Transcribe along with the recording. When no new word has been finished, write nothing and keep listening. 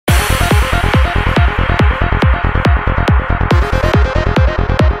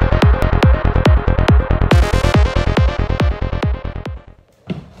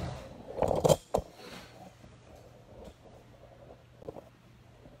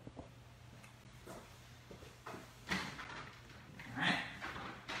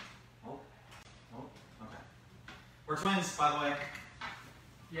We're twins, by the way.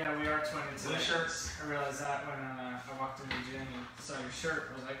 Yeah, we are twins. Blue shirts. I realized that when I walked into the gym and saw your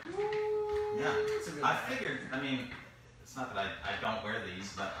shirt. I was like, ooh. Yeah. It's a good I day. figured, I mean, it's not that I don't wear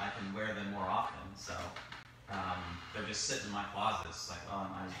these, but I can wear them more often. So they're just sitting in my closet. It's like,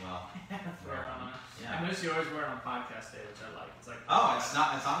 oh, I might as well Throw it on. Yeah. I noticed you always wear it on podcast day, which I like. It's like, Oh, it's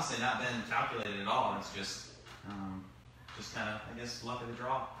honestly not been calculated at all. It's just kind of, I guess, luck of the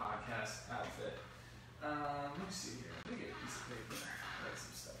draw. podcast outfit. Let me see here. Let me get a piece of paper. Write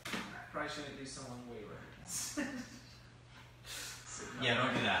some stuff. Probably shouldn't do someone way better. Yeah,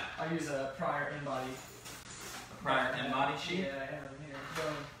 don't do that. I'll use a prior in-body. Prior in-body sheet? Yeah, I have them here.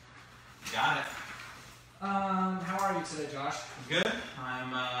 Boom. Got it. How are you today, Josh? Good.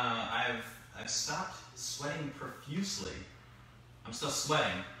 I've stopped sweating profusely. I'm still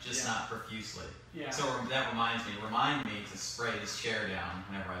sweating, just not profusely. Yeah. So that remind me to spray this chair down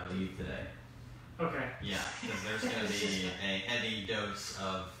whenever I leave today. Okay. Yeah, because there's going to be a heavy dose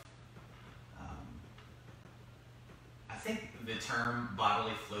of, I think the term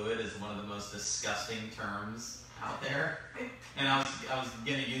bodily fluid is one of the most disgusting terms out there. And I was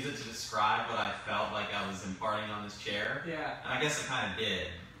going to use it to describe what I felt like I was imparting on this chair. Yeah. And I guess I kind of did.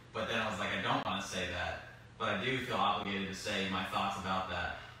 But then I was like, I don't want to say that. But I do feel obligated to say my thoughts about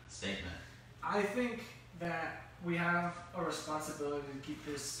that statement. I think that we have a responsibility to keep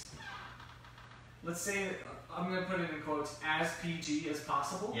this, let's say, I'm going to put it in quotes, as PG as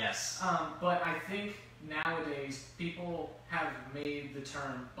possible. Yes. But I think nowadays people have made the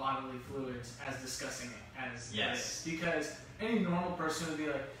term bodily fluids as discussing it as Yes. it is. Because any normal person would be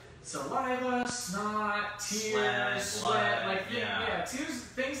like, saliva, snot, tears, sweat, blood, like tears,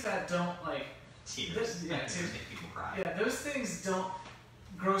 things that don't like Tears. tears Make people cry. Yeah, those things don't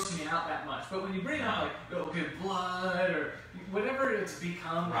gross me out that much. But when you bring up like, oh, good blood or whatever it's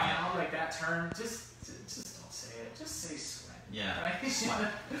become now, like that term, just don't say it. Just say sweat. Yeah. Right?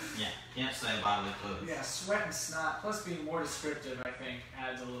 Sweat. Yeah. Can't say bodily fluids. Yeah, sweat and snot, plus being more descriptive, I think,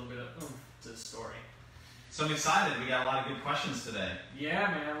 adds a little bit of oomph to the story. So I'm excited. We got a lot of good questions today. Yeah,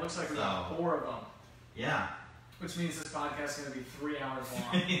 man. It looks like we got 4 of them. Yeah. Which means this podcast is going to be 3 hours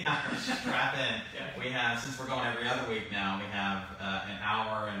long. Yeah, strap in. Yeah. We have, since we're going every other week now, we have an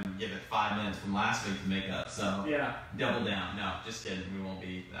hour and give it 5 minutes from last week to make up. So Yeah. double down. No, just kidding. We won't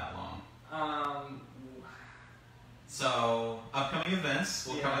be that long. So upcoming events,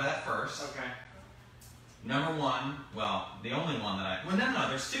 we'll cover that first. Okay. Number 1, well, the only one that no,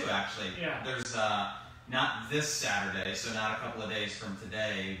 there's 2 actually. Yeah. There's not this Saturday, so not a couple of days from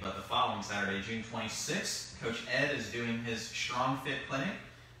today, but the following Saturday, June 26th, Coach Ed is doing his StrongFit clinic,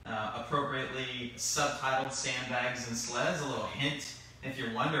 appropriately subtitled Sandbags and Sleds. A little hint if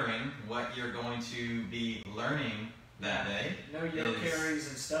you're wondering what you're going to be learning that day. No yoke carries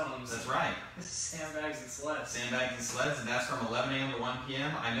and stones. That's right. Sandbags and sleds. Sandbags and Sleds, and that's from 11 a.m. to 1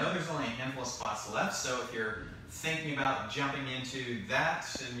 p.m. I know there's only a handful of spots left, so if you're thinking about jumping into that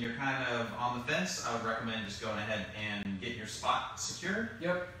and you're kind of on the fence, I would recommend just going ahead and getting your spot secured.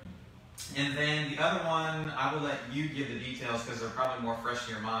 Yep. And then the other one, I will let you give the details because they're probably more fresh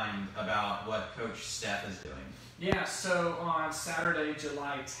in your mind about what Coach Steph is doing. Yeah, so on Saturday,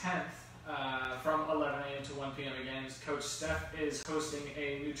 July 10th, from 11 a.m. to 1 p.m. again, Coach Steph is hosting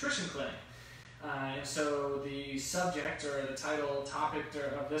a nutrition clinic. And so the subject or the topic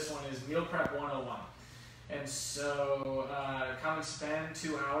of this one is Meal Prep 101. And so come and spend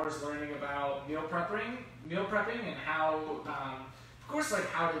 2 hours learning about meal prepping and how, of course, like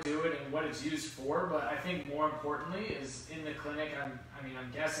how to do it and what it's used for. But I think more importantly is in the clinic,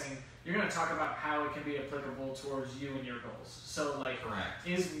 I'm guessing you're going to talk about how it can be applicable towards you and your goals. So like, Correct.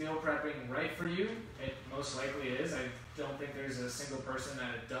 Is meal prepping right for you? It most likely is. I don't think there's a single person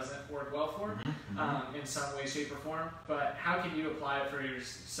that it doesn't work well for in some way, shape, or form. But how can you apply it for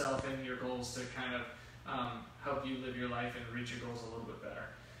yourself and your goals to kind of help you live your life and reach your goals a little bit better.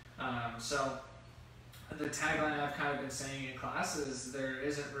 So the tagline I've kind of been saying in class is there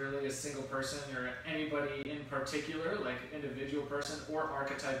isn't really a single person or anybody in particular, like individual person or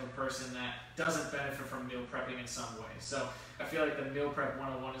archetype of person that doesn't benefit from meal prepping in some way. So I feel like the Meal Prep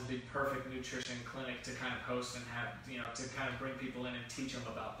 101 is the perfect nutrition clinic to kind of host and have, to kind of bring people in and teach them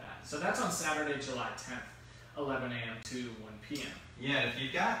about that. So that's on Saturday, July 10th, 11 a.m. to 1 p.m. Yeah, if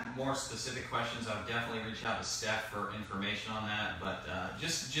you've got more specific questions, I would definitely reach out to Steph for information on that. But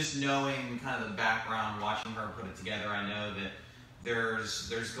just knowing kind of the background, watching her put it together, I know that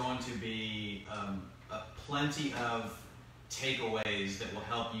there's going to be plenty of takeaways that will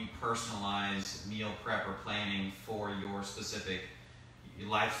help you personalize meal prep or planning for your specific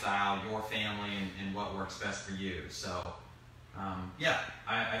lifestyle, your family, and what works best for you. So yeah,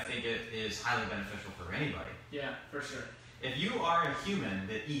 I think it is highly beneficial for anybody. Yeah, for sure. If you are a human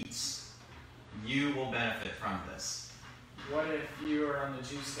that eats, you will benefit from this. What if you are on the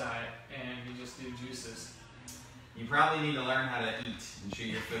juice diet and you just do juices? You probably need to learn how to eat and chew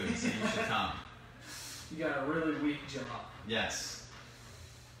your food, so you should come. You got a really weak jaw. Yes.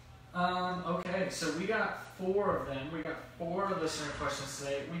 Okay, so we got 4 of them. We got 4 listener questions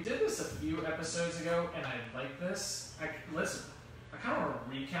today. We did this a few episodes ago, and I like this. Listen, I kind of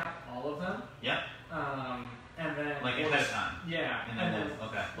want to recap all of them. Yep. And then like ahead of time. Yeah. And then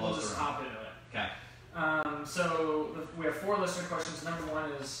we'll just hop into it. Okay. So we have 4 listener questions. Number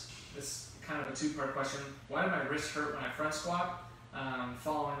 1 is this kind of a 2-part question. Why did my wrist hurt when I front squat?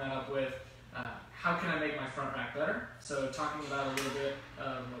 Following that up with how can I make my front rack better? So talking about a little bit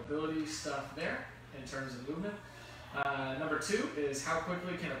of mobility stuff there in terms of movement. Number 2 is how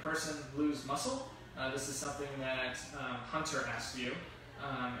quickly can a person lose muscle? This is something that Hunter asked you.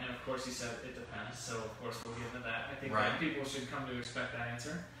 And of course he said it depends. So of course we'll get into that. I think that people should come to expect that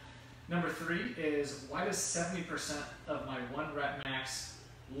answer. Number 3 is why does 70% of my 1 rep max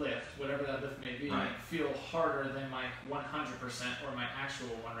lift, whatever that lift may be, feel harder than my 100% or my actual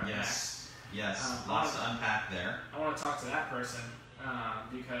 1 rep max? Yes, lots to unpack there. I want to talk to that person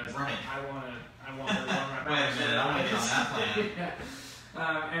because I want to one rep max. Wait a minute, I'm with you on that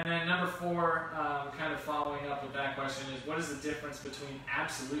plan. And then number 4, kind of following up with that question is what is the difference between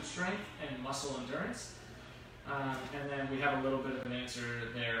absolute strength and muscle endurance? And then we have a little bit of an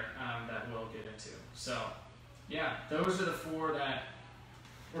answer there that we'll get into. So, yeah, those are the 4 that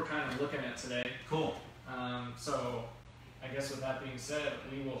we're kind of looking at today. Cool. So, I guess with that being said,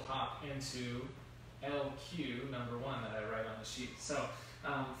 we will hop into LQ number 1 that I write on the sheet. So,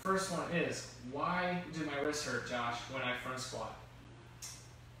 first one is, why do my wrists hurt, Josh, when I front squat?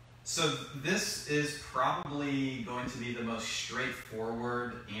 So this is probably going to be the most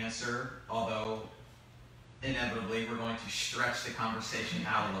straightforward answer, although inevitably we're going to stretch the conversation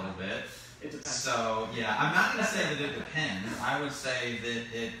out a little bit. It depends. So yeah, I'm not going to say that it depends. I would say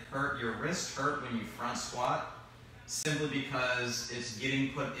that your wrist hurt when you front squat simply because it's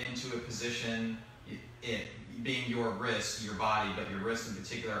getting put into a position, it being your wrist, your body, but your wrists in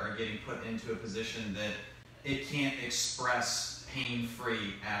particular are getting put into a position that it can't express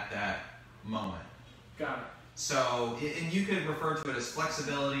pain-free at that moment. Got it. So, and you could refer to it as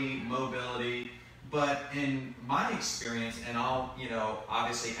flexibility, mobility, but in my experience, and I'll,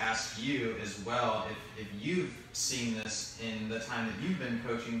 obviously ask you as well if you've seen this in the time that you've been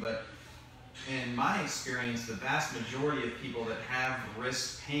coaching, but in my experience, the vast majority of people that have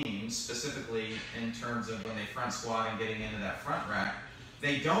wrist pain, specifically in terms of when they front squat and getting into that front rack,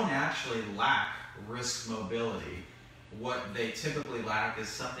 they don't actually lack wrist mobility. What they typically lack is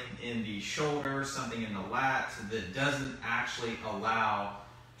something in the shoulder, something in the lat that doesn't actually allow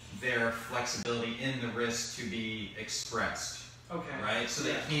their flexibility in the wrist to be expressed. Okay. Right? So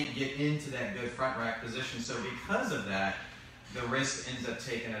they can't get into that good front rack position. So because of that, the wrist ends up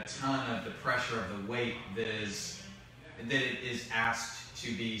taking a ton of the pressure of the weight that it is asked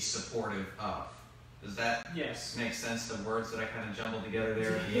to be supportive of. Does that make sense? The words that I kind of jumbled together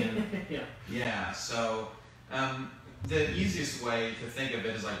there at the end? Yeah. So the easiest way to think of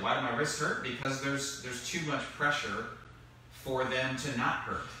it is like, why do my wrists hurt? Because there's too much pressure for them to not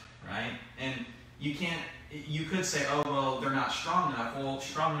hurt, right? And you could say, oh, well, they're not strong enough. Well,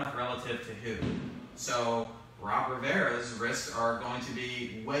 strong enough relative to who? So Rob Rivera's wrists are going to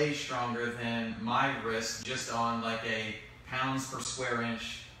be way stronger than my wrist just on like a pounds per square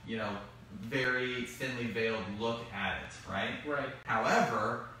inch, very thinly veiled look at it, right? Right.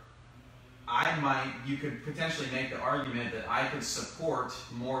 However, you could potentially make the argument that I could support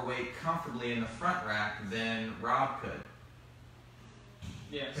more weight comfortably in the front rack than Rob could.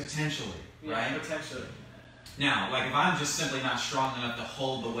 Yes. Potentially, right? Potentially. Now, like if I'm just simply not strong enough to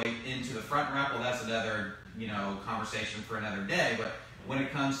hold the weight into the front rack, well, that's another, conversation for another day. But when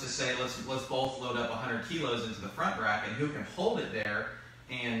it comes to say, let's both load up 100 kilos into the front rack, and who can hold it there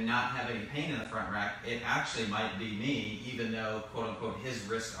and not have any pain in the front rack, it actually might be me, even though, quote unquote, his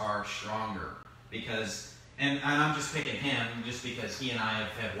wrists are stronger. Because, and I'm just picking him just because he and I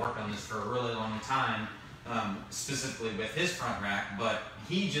have had worked on this for a really long time, specifically with his front rack, but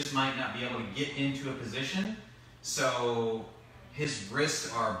he just might not be able to get into a position, so his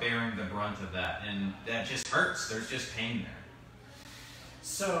wrists are bearing the brunt of that, and that just hurts. There's just pain there.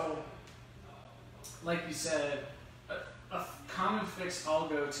 So, like you said, a common fix I'll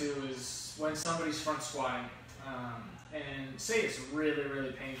go to is when somebody's front squatting, and say it's really,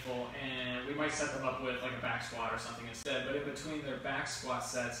 really painful, and we might set them up with like a back squat or something instead, but in between their back squat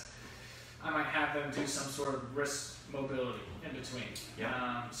sets, I might have them do some sort of wrist mobility in between.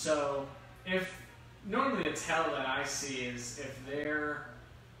 Yeah. So if normally the tell that I see is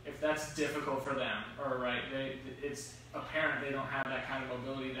if that's difficult for them, or right, it's apparent they don't have that kind of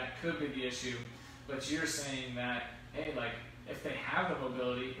mobility, that could be the issue. But you're saying that, hey, like if they have the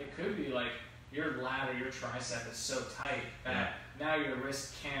mobility, it could be like your lat or your tricep is so tight that now your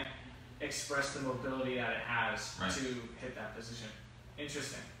wrist can't express the mobility that it has to hit that position.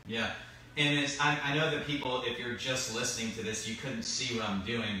 Interesting. Yeah. And I know that people, if you're just listening to this, you couldn't see what I'm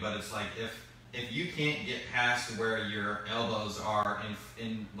doing, but it's like if you can't get past where your elbows are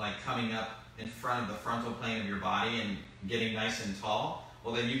in like coming up in front of the frontal plane of your body and getting nice and tall,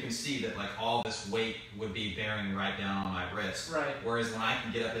 well then you can see that like all this weight would be bearing right down on my wrist. Right. Whereas when I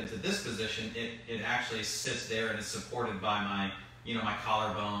can get up into this position, it actually sits there and is supported by my, you know, my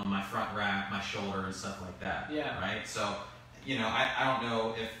collarbone, my front rack, my shoulder, and stuff like that. Yeah. Right. So, you know, I don't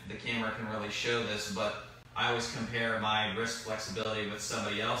know if the camera can really show this, but I always compare my wrist flexibility with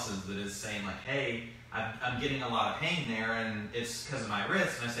somebody else's that is saying like, hey, I'm getting a lot of pain there and it's because of my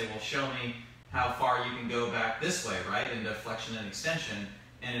wrist. And I say, well, show me how far you can go back this way, right, into flexion and extension.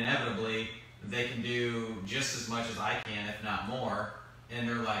 And inevitably, they can do just as much as I can, if not more. And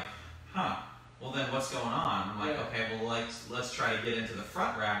they're like, huh, well then what's going on? I'm like, okay, well let's try to get into the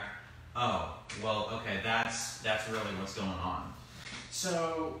front rack. Oh, well, okay, that's really what's going on.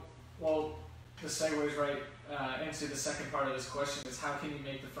 So, well, the segues right into the second part of this question is how can you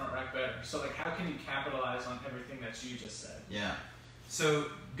make the front rack better? So, like, how can you capitalize on everything that you just said? Yeah. So,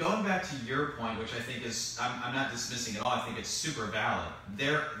 going back to your point, which I think is, I'm not dismissing at all, I think it's super valid.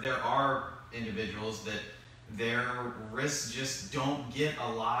 There are individuals that their wrists just don't get a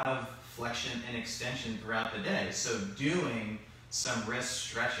lot of flexion and extension throughout the day. So, doing some wrist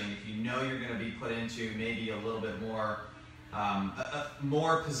stretching, if you know you're going to be put into maybe a little bit more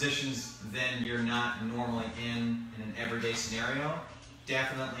more positions than you're not normally in an everyday scenario,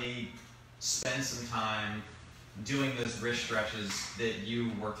 definitely spend some time doing those wrist stretches that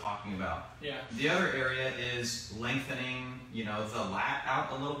you were talking about. Yeah. The other area is lengthening, you know, the lat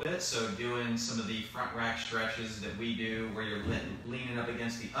out a little bit. So doing some of the front rack stretches that we do where you're leaning up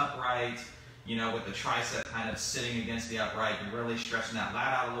against the upright, you know, with the tricep kind of sitting against the upright and really stretching that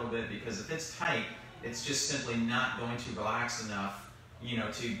lat out a little bit, because if it's tight, it's just simply not going to relax enough, you know,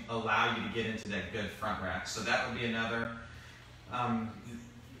 to allow you to get into that good front rack. So that would be another.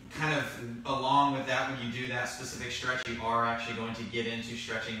 Kind of along with that, when you do that specific stretch, you are actually going to get into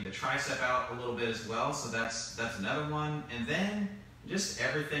stretching the tricep out a little bit as well. So that's another one. And then just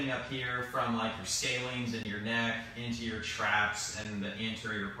everything up here from like your scalenes in your neck into your traps and the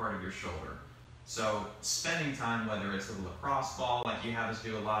anterior part of your shoulder. So spending time, whether it's a lacrosse ball like you have us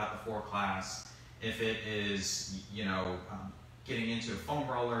do a lot at the 4 class, if it is, you know, getting into a foam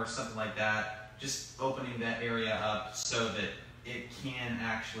roller or something like that, just opening that area up so that it can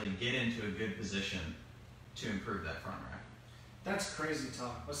actually get into a good position to improve that front rack. That's crazy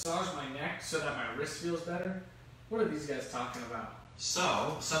talk. Massage my neck so that my wrist feels better? What are these guys talking about?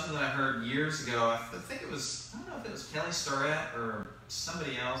 So, something that I heard years ago, I think it was, I don't know if it was Kelly Starrett or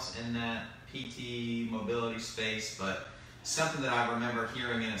somebody else in that PT mobility space, but something that I remember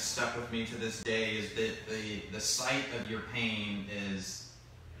hearing and it's stuck with me to this day is that the site of your pain is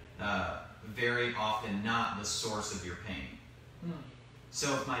very often not the source of your pain.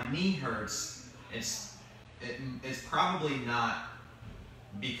 So if my knee hurts, it's probably not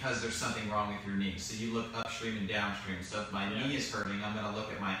because there's something wrong with your knee. So you look upstream and downstream. So if my knee is hurting, I'm going to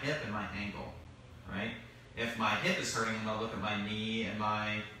look at my hip and my ankle, right? If my hip is hurting, I'm going to look at my knee and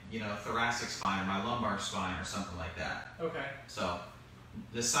my, you know, thoracic spine or my lumbar spine or something like that. Okay. So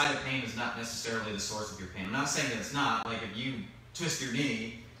the site of pain is not necessarily the source of your pain. I'm not saying that it's not. Like if you twist your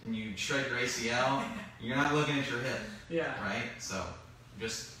knee and you shred your ACL, you're not looking at your hip. Yeah. Right? So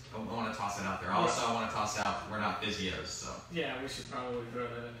just, I want to toss it out there. Also, I want to toss out, we're not physios, so. Yeah, we should probably throw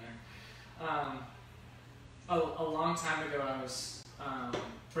that in there. A long time ago, I was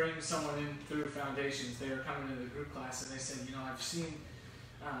bringing someone in through Foundations. They were coming into the group class, and they said, you know, I've seen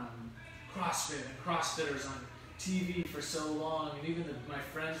CrossFit and CrossFitters on TV for so long, and even my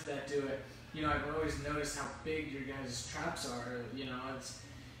friends that do it, you know, I've always noticed how big your guys' traps are, you know,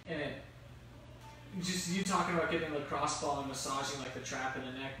 just you talking about getting a lacrosse ball and massaging like the trap in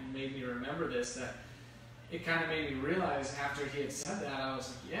the neck made me remember this, that it kind of made me realize after he had said that, I was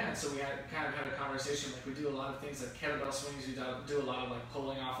like, yeah, and so we had a conversation, like we do a lot of things like kettlebell swings, we do a lot of like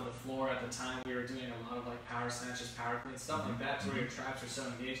pulling off of the floor. At the time we were doing a lot of like power snatches, power cleans, stuff like that, to where your traps are so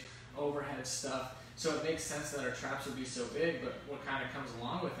engaged, overhead stuff. So it makes sense that our traps would be so big, but what kind of comes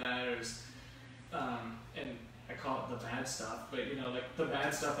along with that is, and I call it the bad stuff, but like the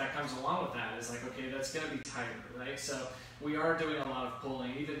bad stuff that comes along with that is like, okay, that's going to be tighter, right? So we are doing a lot of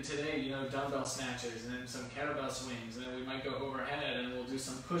pulling. Even today, dumbbell snatches and then some kettlebell swings, and then we might go overhead and we'll do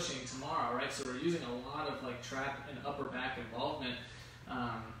some pushing tomorrow, right? So we're using a lot of like trap and upper back involvement.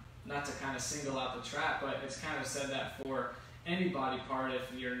 Not to kind of single out the trap, but it's kind of said that for any body part,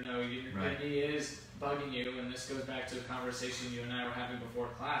 if your knee is bugging you, and this goes back to a conversation you and I were having before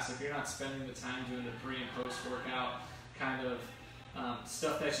class, if you're not spending the time doing the pre and post workout kind of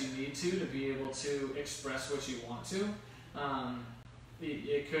stuff that you need to be able to express what you want to,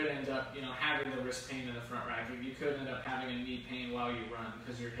 it could end up having the wrist pain in the front rack. You could end up having a knee pain while you run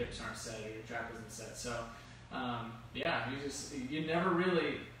because your hips aren't set or your trap isn't set. So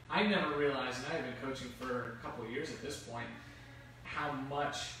I never realized, and I've been coaching for a couple of years at this point, how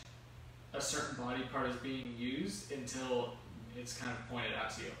much a certain body part is being used until it's kind of pointed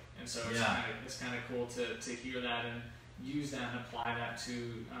out to you. And so it's kind of cool to hear that and use that and apply that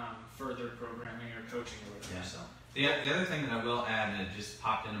to further programming or coaching or whatever. Yeah. So the other thing that I will add, and it just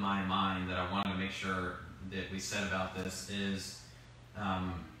popped into my mind that I wanted to make sure that we said about this is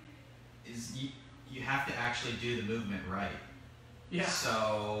you have to actually do the movement right. Yeah.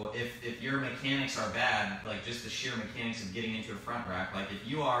 So if your mechanics are bad, like just the sheer mechanics of getting into a front rack, like if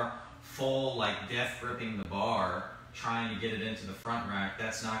you are full like death gripping the bar trying to get it into the front rack,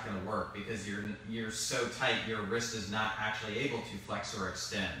 that's not going to work because you're so tight your wrist is not actually able to flex or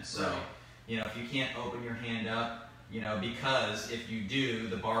extend. So right. If you can't open your hand up, because if you do,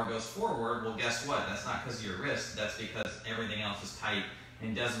 the bar goes forward, well guess what? That's not because of your wrist, that's because everything else is tight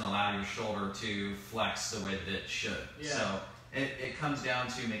and doesn't allow your shoulder to flex the way that it should. Yeah. So it comes down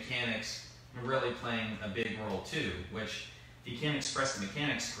to mechanics really playing a big role too, which if you can't express the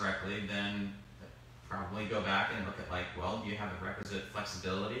mechanics correctly, then probably go back and look at do you have the requisite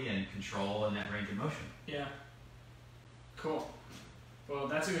flexibility and control in that range of motion? Yeah. Cool. Well,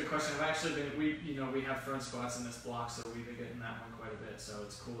 that's a good question. I've actually been, we have front squats in this block, so we've been getting that one quite a bit, so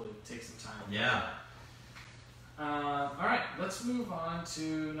it's cool to take some time. Yeah. All right, let's move on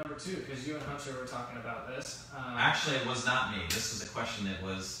to number 2, because you and Hunter were talking about this. Actually, it was not me. This was a question that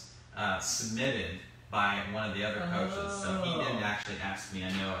was submitted by one of the other coaches, so he didn't actually ask me.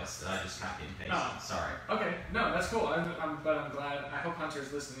 I know I just copied and pasted. Oh. Sorry. Okay, no, that's cool. But I'm glad. I hope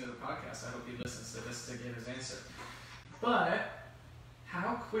Hunter's listening to the podcast. I hope he listens to this to get his answer. But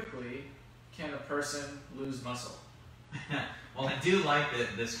how quickly can a person lose muscle? Well, I do like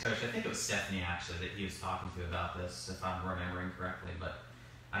that this coach, I think it was Stephanie actually that he was talking to about this, if I'm remembering correctly, but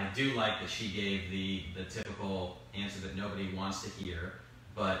I do like that she gave the typical answer that nobody wants to hear,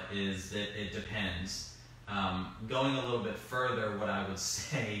 but is that it depends. Going a little bit further, what I would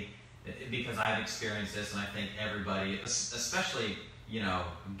say, because I've experienced this, and I think everybody, especially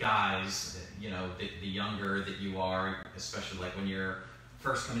guys, the younger that you are, especially like when you're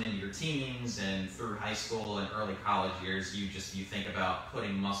first coming into your teens and through high school and early college years, you think about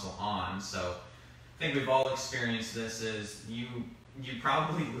putting muscle on. So I think we've all experienced this, is you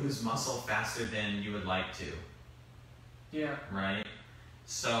probably lose muscle faster than you would like to. Yeah. Right?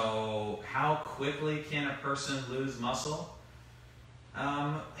 So how quickly can a person lose muscle?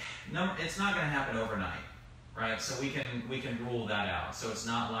 No, it's not going to happen overnight. Right? So we can rule that out. So it's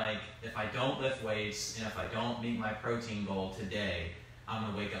not like if I don't lift weights and if I don't meet my protein goal today, I'm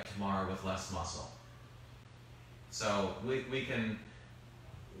going to wake up tomorrow with less muscle. So we can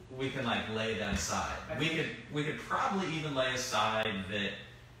like lay that aside. We could probably even lay aside that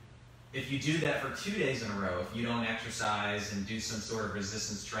if you do that for 2 days in a row, if you don't exercise and do some sort of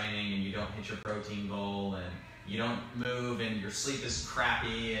resistance training and you don't hit your protein goal and you don't move and your sleep is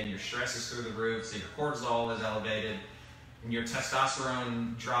crappy and your stress is through the roof, so your cortisol is elevated and your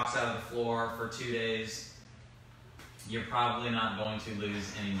testosterone drops out of the floor for 2 days, you're probably not going to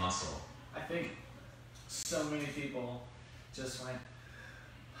lose any muscle. I think so many people just went,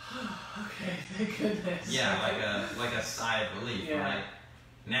 okay, thank goodness. Yeah, like a sigh of relief, yeah. Right?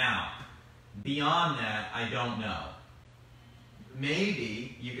 Now, beyond that, I don't know.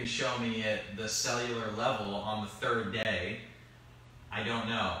 Maybe you can show me at the cellular level on the 3rd day. I don't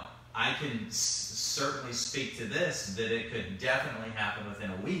know. I can certainly speak to this, that it could definitely happen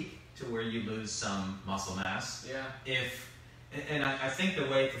within a week to where you lose some muscle mass. Yeah. And I think the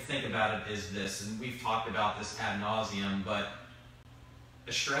way to think about it is this, and we've talked about this ad nauseum, but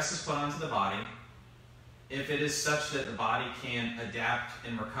the stress is put onto the body. If it is such that the body can adapt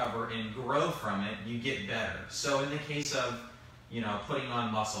and recover and grow from it, you get better. So in the case of, putting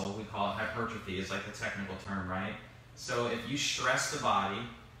on muscle, we call it hypertrophy, is like the technical term, right? So if you stress the body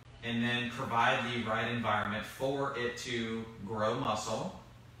and then provide the right environment for it to grow muscle,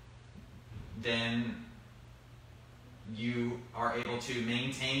 then you are able to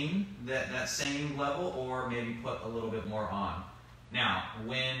maintain that same level or maybe put a little bit more on. Now,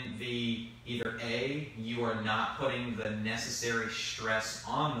 when either A, you are not putting the necessary stress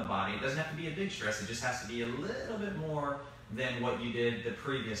on the body, it doesn't have to be a big stress, it just has to be a little bit more than what you did the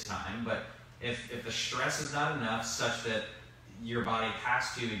previous time. But if the stress is not enough such that your body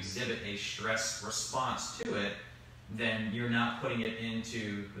has to exhibit a stress response to it, then you're not putting it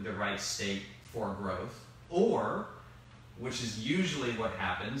into the right state for growth. Or, which is usually what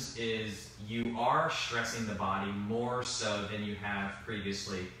happens, is you are stressing the body more so than you have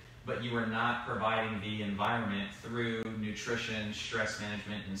previously, but you are not providing the environment through nutrition, stress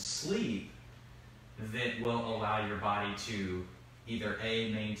management, and sleep that will allow your body to either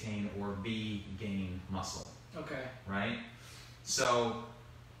A, maintain, or B, gain muscle. Okay. Right? So,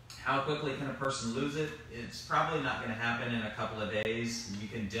 how quickly can a person lose it? It's probably not going to happen in a couple of days. You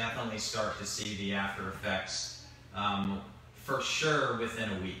can definitely start to see the after effects for sure within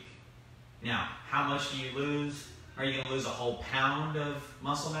a week. Now, how much do you lose? Are you going to lose a whole pound of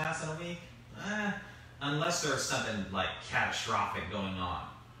muscle mass in a week? Unless there's something like catastrophic going on,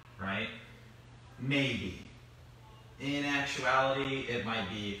 right? Maybe. In actuality, it might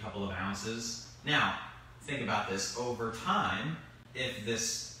be a couple of ounces. Now, think about this. Over time, if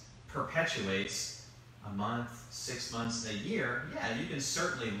this perpetuates a month, 6 months, a year, yeah, you can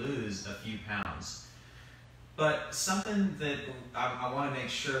certainly lose a few pounds. But something that I want to make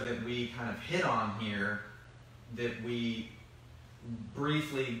sure that we kind of hit on here, that we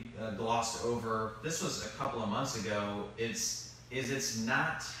briefly glossed over, this was a couple of months ago, it's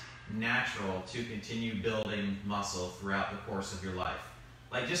not natural to continue building muscle throughout the course of your life.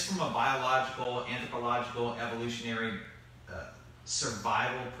 Like just from a biological, anthropological, evolutionary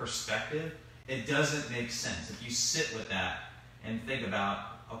survival perspective, it doesn't make sense. If you sit with that and think about,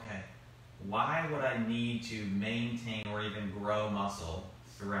 okay, why would I need to maintain or even grow muscle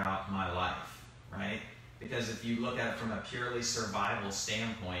throughout my life, right? Because if you look at it from a purely survival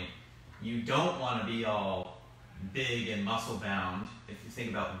standpoint, you don't want to be all big and muscle bound. If you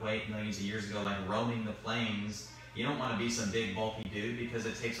think about weight millions of years ago, like roaming the plains, you don't want to be some big bulky dude because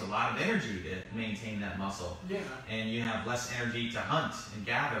it takes a lot of energy to maintain that muscle. Yeah. And you have less energy to hunt and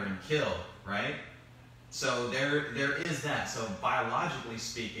gather and kill, right? So there is that. So biologically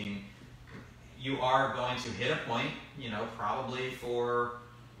speaking, you are going to hit a point, probably for,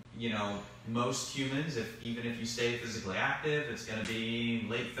 most humans, even if you stay physically active, it's going to be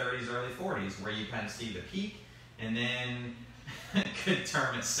late 30s, early 40s where you kind of see the peak. And then, good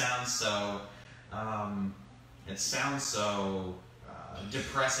term, it sounds so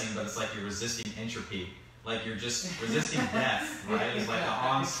depressing, but it's like you're resisting entropy. Like you're just resisting death, right? It's like the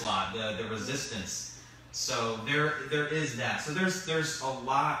onslaught, the resistance. So there is that. So there's a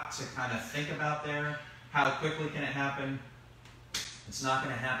lot to kind of think about there. How quickly can it happen? It's not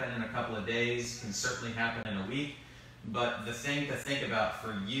going to happen in a couple of days. It can certainly happen in a week. But the thing to think about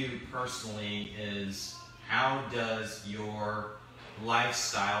for you personally is, how does your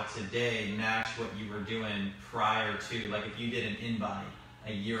lifestyle today match what you were doing prior to? Like if you did an in-body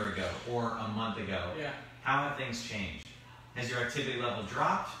a year ago or a month ago, how have things changed? Has your activity level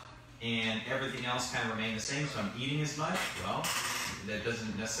dropped and everything else kind of remained the same? So I'm eating as much? Well, that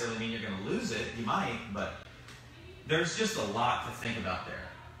doesn't necessarily mean you're going to lose it. You might, but there's just a lot to think about there.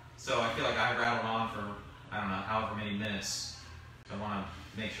 So I feel like I rattled on for, I don't know, however many minutes. So I want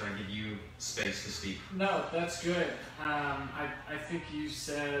to make sure I give you space to speak. No, that's good. I think you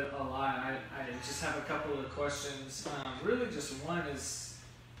said a lot. I just have a couple of questions. Really just one is,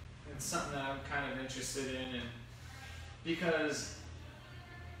 it's something that I'm kind of interested in, and because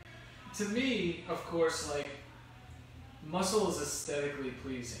to me, of course, like muscle is aesthetically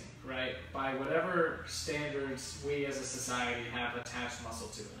pleasing, right? By whatever standards we as a society have attached muscle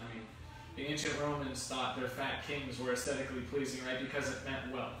to. I mean, the ancient Romans thought their fat kings were aesthetically pleasing, right? Because it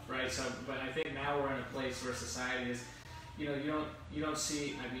meant wealth, right? So, but I think now we're in a place where society is, you don't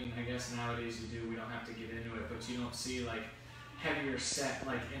see, I mean, I guess nowadays you do, we don't have to get into it, but you don't see like heavier set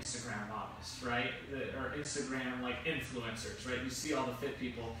like Instagram models, right? Or Instagram like influencers, right? You see all the fit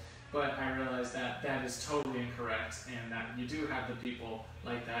people, but I realize that that is totally incorrect, and that you do have the people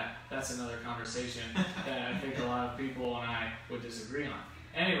like that. That's another conversation that I think a lot of people and I would disagree on.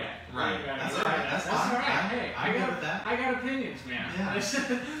 Anyway, right. That's all right. That's all right. Hey, I got opinions, man.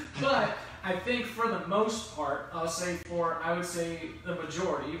 Yeah. But I think for the most part, I would say the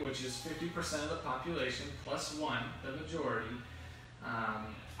majority, which is 50% of the population plus one, the majority.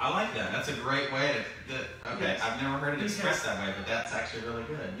 I like that. That's a great way to okay, yes. I've never heard it expressed that way, but that's actually really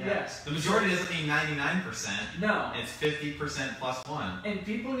good. Yeah. Yes. The majority doesn't mean 99%. No. It's 50% plus 1. And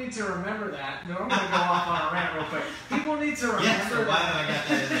people need to remember that. No, I'm going to go off on a rant real quick. People need to remember yes, so why did I get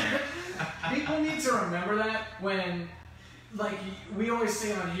that in there? People need to remember that when, like we always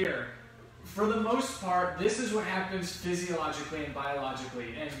say on here, for the most part, this is what happens physiologically and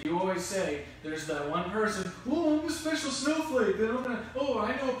biologically. And you always say, there's that one person, oh, I'm a special snowflake. Then I'm gonna, oh,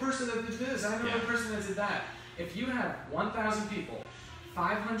 I know a person that did this. I know a person that did that. If you have 1,000 people,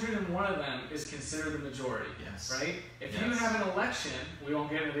 501 of them is considered the majority. Yes. Right? If you have an election, we won't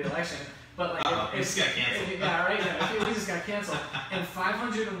get into the election, but like it just got canceled. Yeah, right. Yeah, if it just got canceled, and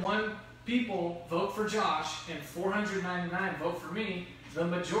 501 people vote for Josh, and 499 vote for me, the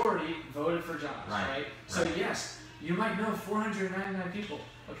majority voted for Josh, right? So yes, you might know 499 people,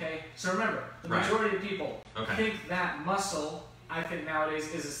 okay? So remember, the majority of people think that muscle, I think nowadays,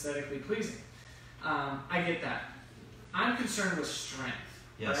 is aesthetically pleasing. I get that. I'm concerned with strength,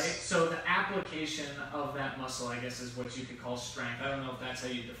 right? So the application of that muscle, I guess, is what you could call strength. I don't know if that's how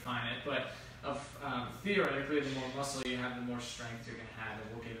you define it, but theoretically, the more muscle you have, the more strength you're going to have,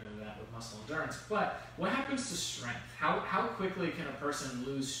 and we'll get into that with muscle endurance. But what happens to strength? How quickly can a person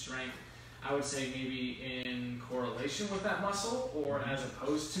lose strength? I would say maybe in correlation with that muscle, or as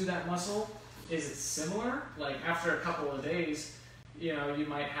opposed to that muscle. Is it similar? Like after a couple of days, you know, you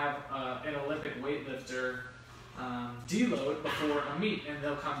might have an Olympic weightlifter deload before a meet, and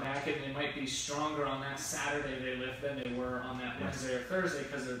they'll come back and they might be stronger on that Saturday they lift than they were on that Wednesday or Thursday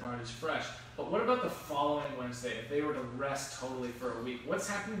because their body's fresh. But what about the following Wednesday? If they were to rest totally for a week, what's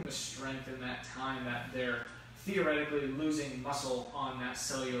happening to strength in that time that they're theoretically losing muscle on that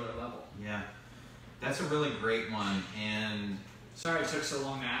cellular level? Yeah, that's a really great one. And sorry it took so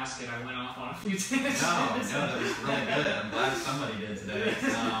long to ask it. I went off on a few tangents. No, that was really good. I'm glad somebody did today.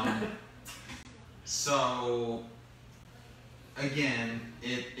 So, again,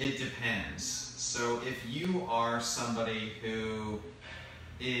 it depends. So if you are somebody who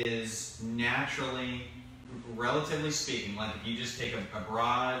is naturally, relatively speaking, like if you just take a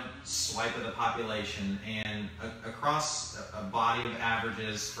broad swipe of the population and across a body of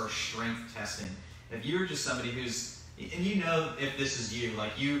averages for strength testing, if you're just somebody who's, and you know if this is you,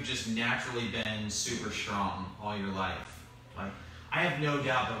 like you've just naturally been super strong all your life, like I have no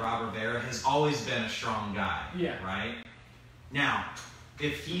doubt that Rob Rivera has always been a strong guy, right? Now,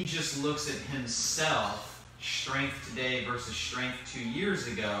 if he just looks at himself, strength today versus strength 2 years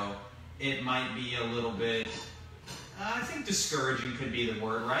ago, it might be a little bit, I think discouraging could be the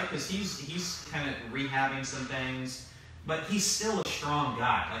word, right? Because he's kind of rehabbing some things, but he's still a strong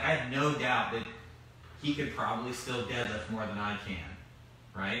guy. Like I have no doubt that he could probably still deadlift more than I can,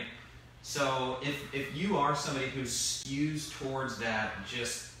 right? So if you are somebody who skews towards that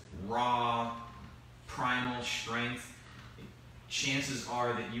just raw, primal strength, chances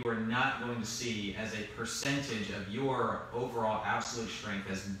are that you are not going to see as a percentage of your overall absolute strength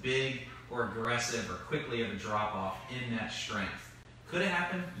as big or aggressive or quickly of a drop-off in that strength. Could it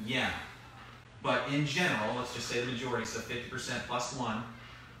happen? Yeah. But in general, let's just say the majority, so 50% plus 1,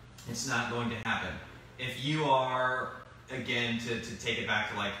 it's not going to happen. If you are, again, to take it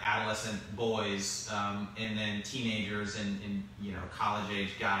back to like adolescent boys and then teenagers and you know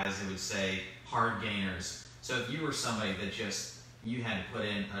college-age guys, they would say hard gainers. So if you were somebody that just, you had to put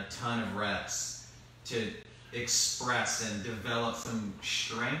in a ton of reps to express and develop some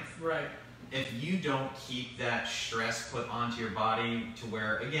strength. Right. If you don't keep that stress put onto your body to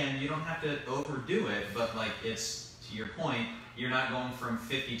where, again, you don't have to overdo it, but like it's, to your point, you're not going from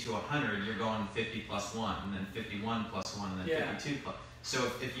 50 to 100, you're going 50 plus 1, and then 51 plus 1, and then 52 plus. So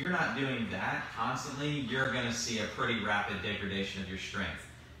if you're not doing that constantly, you're going to see a pretty rapid degradation of your strength.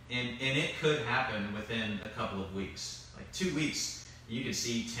 And it could happen within a couple of weeks. Like 2 weeks, you could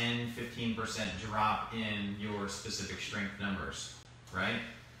see 10-15% drop in your specific strength numbers, right?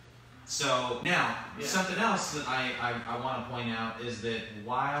 So now, something else that I want to point out is that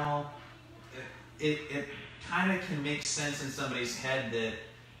while it kind of can make sense in somebody's head that,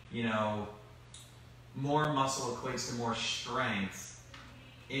 you know, more muscle equates to more strength,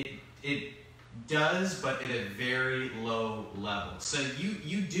 it does, but at a very low level. So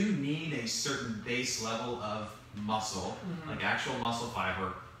you do need a certain base level of muscle, like actual muscle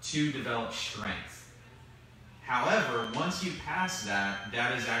fiber, to develop strength. However, once you pass that,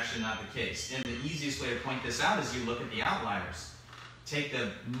 that is actually not the case. And the easiest way to point this out is you look at the outliers. Take the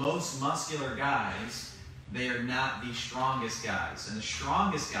most muscular guys, they are not the strongest guys. And the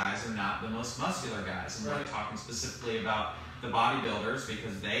strongest guys are not the most muscular guys. And we're talking specifically about the bodybuilders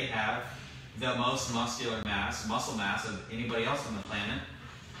because they have the most muscular mass, muscle mass of anybody else on the planet.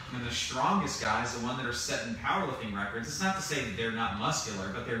 And the strongest guys, the ones that are setting powerlifting records, it's not to say that they're not muscular,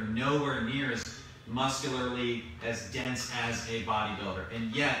 but they're nowhere near as muscularly as dense as a bodybuilder.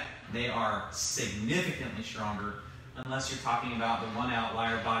 And yet, they are significantly stronger, unless you're talking about the one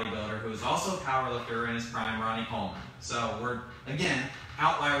outlier bodybuilder who is also a powerlifter in his prime, Ronnie Coleman. So we're, again,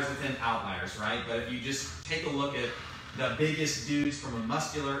 outliers within outliers, right? But if you just take a look at the biggest dudes from a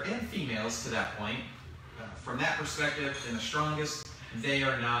muscular, and females to that point, from that perspective, and the strongest, they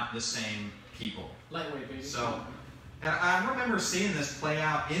are not the same people. Lightweight, baby. So, and I remember seeing this play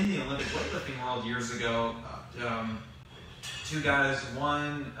out in the Olympic weightlifting world years ago. Two guys,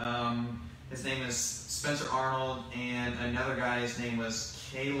 one, his name is Spencer Arnold, and another guy, his name was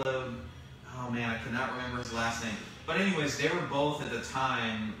Caleb, oh man, I cannot remember his last name. But anyways, they were both at the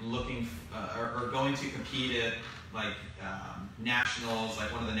time looking, or going to compete at like nationals,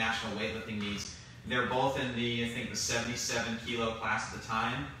 like one of the national weightlifting meets. They're both in the, I think, the 77 kilo class at the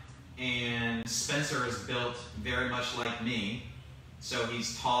time. And Spencer is built very much like me. So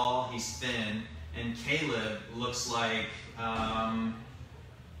he's tall, he's thin, and Caleb looks like, I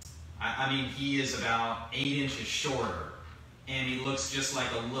mean, he is about 8 inches shorter. And he looks just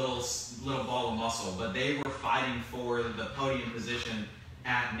like a little ball of muscle. But they were fighting for the podium position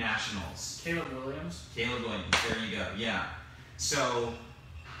at nationals. Caleb Williams? Caleb Williams, there you go, yeah. So,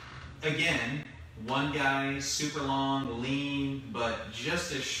 again, one guy, super long, lean, but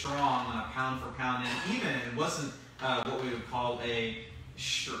just as strong on a pound for pound. And even it wasn't what we would call a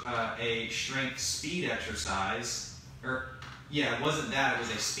strength speed exercise. Or, yeah, it wasn't that. It was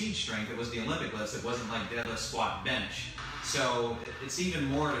a speed strength. It was the Olympic lifts. It wasn't like deadlift, squat, bench. So it's even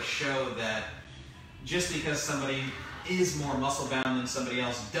more to show that just because somebody is more muscle bound than somebody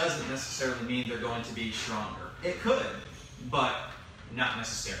else doesn't necessarily mean they're going to be stronger. It could, but not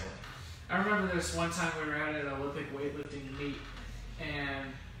necessarily. I remember this one time we were at an Olympic weightlifting meet,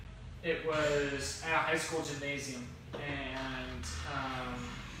 and it was at a high school gymnasium, and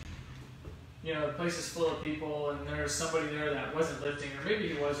you know, the place is full of people, and there was somebody there that wasn't lifting, or maybe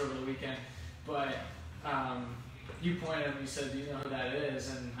he was over the weekend, but you pointed at him, you said, do you know who that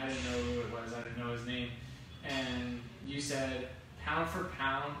is? And I didn't know who it was, I didn't know his name, and you said pound for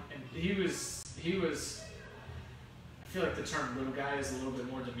pound, and he was I feel like the term little guy is a little bit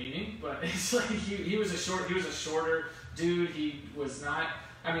more demeaning, but it's like he was a shorter dude. He was not,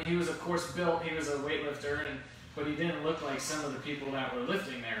 I mean, he was of course built, he was a weightlifter, but he didn't look like some of the people that were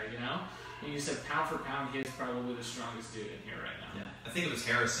lifting there, you know? And you said pound for pound, he is probably the strongest dude in here right now. Yeah, I think it was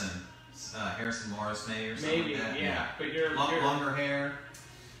Harrison Morris maybe or something maybe, like that. yeah. But you're longer hair.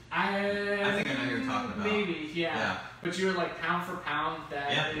 I think I know who you're talking about. Maybe, yeah. But you're like pound for pound,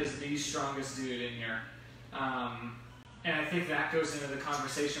 that is the strongest dude in here. And I think that goes into the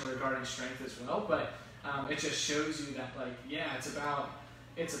conversation regarding strength as well. But it just shows you that, like, yeah, it's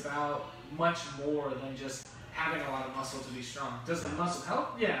about much more than just having a lot of muscle to be strong. Does the muscle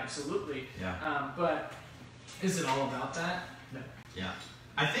help? Yeah, absolutely. Yeah. But is it all about that? No. Yeah.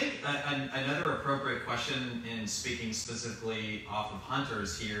 I think another appropriate question, in speaking specifically off of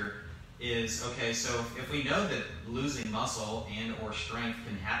hunters here, is, okay, so if we know that losing muscle and or strength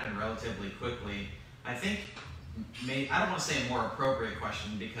can happen relatively quickly, I think, I don't want to say a more appropriate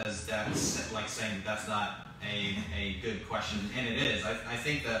question, because that's like saying that's not a good question, and it is. I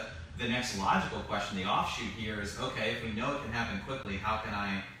think that the next logical question, the offshoot here is, okay, if we know it can happen quickly, how can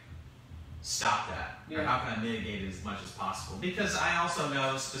I stop that? Or how can I mitigate it as much as possible? Because I also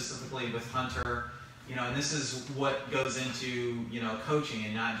know specifically with Hunter, you know, and this is what goes into, you know, coaching,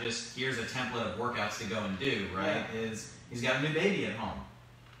 and not just here's a template of workouts to go and do, right? Is he's got a new baby at home,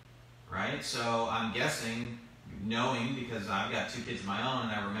 right? So I'm guessing, knowing, because I've got 2 kids of my own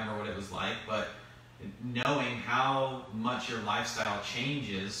and I remember what it was like, but knowing how much your lifestyle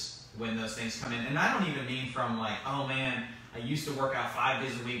changes when those things come in. And I don't even mean from like, oh man, I used to work out 5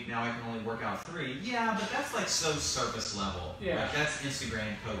 days a week, now I can only work out 3. Yeah, but that's like so surface level. Yeah. Like that's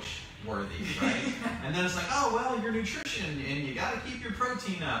Instagram coach worthy, right? And then it's like, oh well, your nutrition, and you got to keep your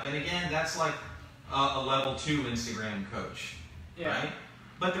protein up. And again, that's like a level 2 Instagram coach, right?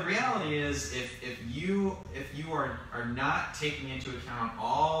 But the reality is, if you are not taking into account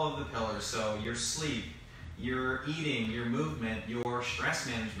all of the pillars, so your sleep, your eating, your movement, your stress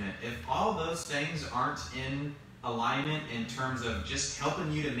management, if all those things aren't in alignment in terms of just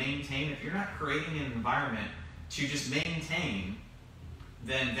helping you to maintain, if you're not creating an environment to just maintain,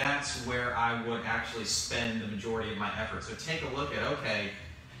 then that's where I would actually spend the majority of my effort. So take a look at, okay,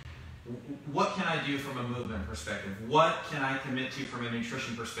 what can I do from a movement perspective? What can I commit to from a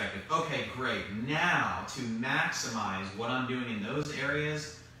nutrition perspective? Okay, great. Now, to maximize what I'm doing in those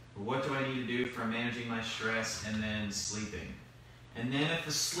areas, what do I need to do for managing my stress and then sleeping? And then if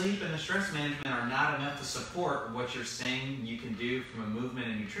the sleep and the stress management are not enough to support what you're saying you can do from a movement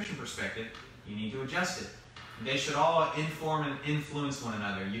and nutrition perspective, you need to adjust it. They should all inform and influence one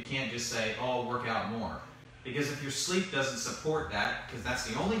another. You can't just say, oh, work out more. Because if your sleep doesn't support that, because that's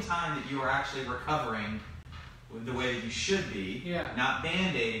the only time that you are actually recovering the way that you should be, not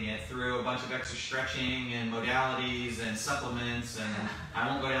band-aiding it through a bunch of extra stretching and modalities and supplements, and I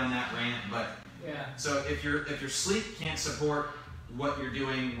won't go down that rant, but so if your sleep can't support what you're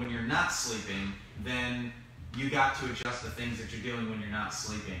doing when you're not sleeping, then you got to adjust the things that you're doing when you're not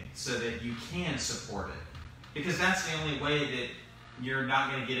sleeping so that you can support it. Because that's the only way that you're not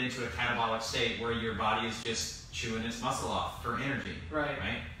going to get into a catabolic state where your body is just chewing its muscle off for energy. Right?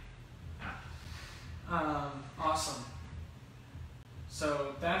 Yeah. Awesome.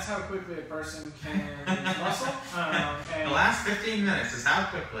 So that's how quickly a person can lose muscle. And the last 15 minutes is how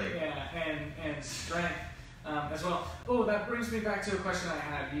quickly. Yeah, and strength as well. Oh, that brings me back to a question I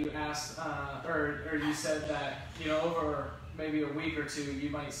had. You asked, or you said that, you know, over maybe a week or two, you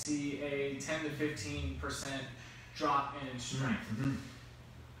might see a 10 to 15% drop in strength. Mm-hmm.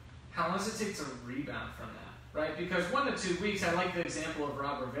 How long does it take to rebound from that? Right? Because 1 to 2 weeks, I like the example of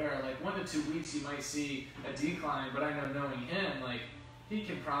Rob Rivera, like 1 to 2 weeks you might see a decline, but I know knowing him, like he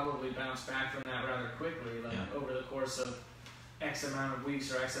can probably bounce back from that rather quickly, like over the course of X amount of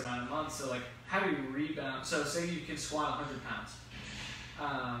weeks or X amount of months. So like, how do you rebound? So say you can squat 100 pounds,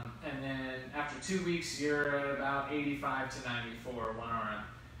 and then after 2 weeks, you're at about 85 to 94, 1RM.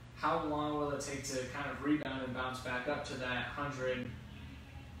 How long will it take to kind of rebound and bounce back up to that 100%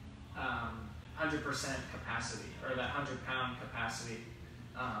 capacity, or that 100-pound capacity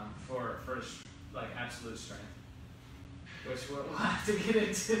for like absolute strength? Which we'll have to get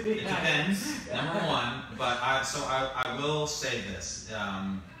into. It depends, number one, but I will say this.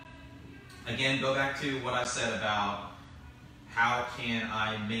 Again, go back to what I said about how can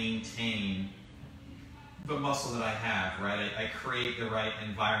I maintain the muscle that I have, right? I create the right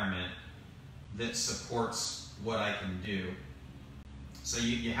environment that supports what I can do. So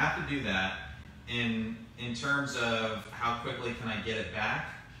you have to do that. In terms of how quickly can I get it back,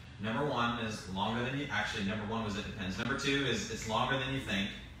 number one is longer than you, actually number one was it depends. Number two is it's longer than you think.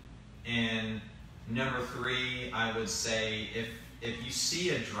 And number three, I would say if you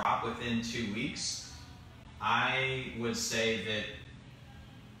see a drop within 2 weeks, I would say that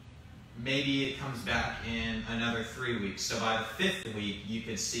maybe it comes back in another 3 weeks. So by the 5th week, you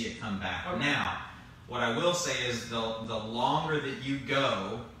could see it come back. Okay. Now, what I will say is the longer that you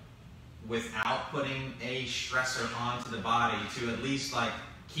go without putting a stressor onto the body to at least like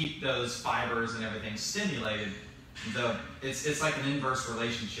keep those fibers and everything stimulated, it's like an inverse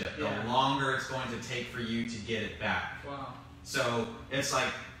relationship. The longer it's going to take for you to get it back. Wow. So it's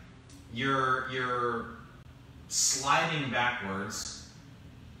like you're sliding backwards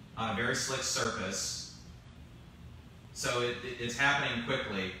on a very slick surface. So it's happening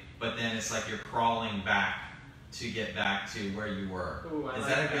quickly, but then it's like you're crawling back to get back to where you were. Ooh, is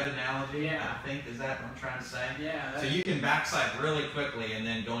like that a good analogy? Yeah. I think, is that what I'm trying to say? Yeah. So you can backslide really quickly, and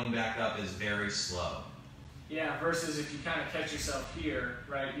then going back up is very slow. Yeah, versus if you kind of catch yourself here,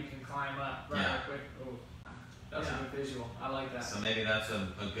 right, you can climb up rather quick. Oh, that was a good visual. I like that. So maybe that's a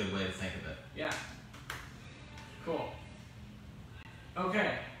good way to think of it. Yeah. Cool.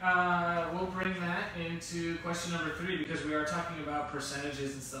 Okay, we'll bring that into question number 3 because we are talking about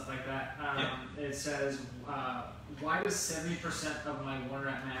percentages and stuff like that. It says, why does 70% of my 1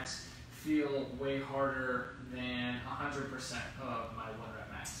 rep max feel way harder than 100% of my 1 rep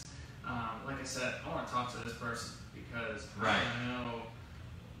max? Like I said, I want to talk to this person because I want to know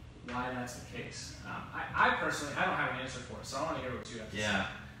why that's the case. I personally, I don't have an answer for it, so I want to hear what you have to say. Yeah.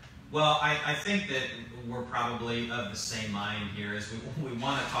 Well, I think that we're probably of the same mind here. Is we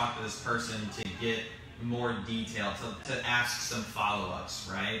want to talk to this person to get more detail, to ask some follow-ups,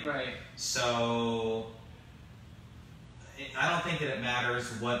 right? Right. So I don't think that it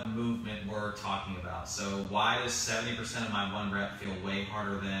matters what movement we're talking about. So why does 70% of my 1 rep feel way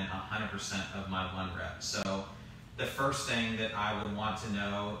harder than 100% of my 1 rep? So the first thing that I would want to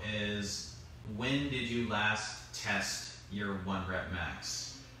know is, when did you last test your 1 rep max?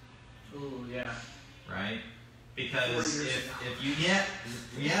 Ooh, yeah. Right? Because if you get,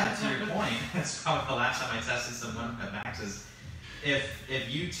 to your point, that's probably the last time I tested some 1 rep maxes. If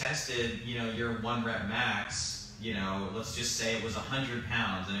you tested, your 1 rep max, let's just say it was 100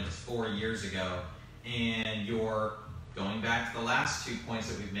 pounds and it was 4 years ago, and you're going back to the last 2 points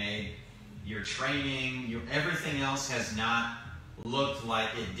that we've made, your training, everything else has not looked like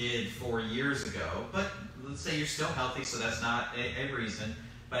it did 4 years ago, but let's say you're still healthy, so that's not a reason.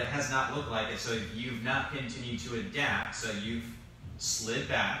 But it has not looked like it, so you've not continued to adapt. So you've slid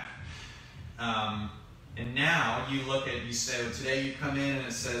back. And now you look at, you say, well, today you come in and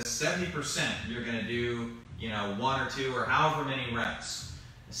it says 70%, you're going to do, 1 or 2 or however many reps.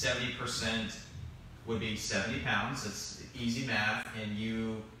 70% would be 70 pounds. It's easy math. And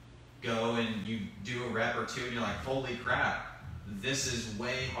you go and you do a rep or 2 and you're like, holy crap, this is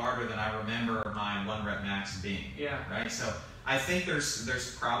way harder than I remember my 1 rep max being. Yeah. Right? So I think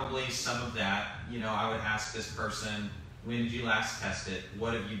there's probably some of that. I would ask this person, when did you last test it?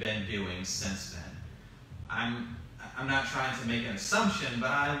 What have you been doing since then? I'm not trying to make an assumption, but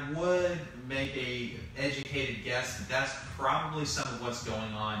I would make a educated guess that that's probably some of what's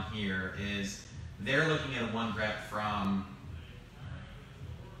going on here. Is they're looking at a 1 rep from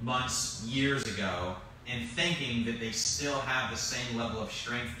months, years ago, and thinking that they still have the same level of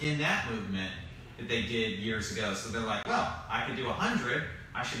strength in that movement that they did years ago. So they're like, well, I could do 100,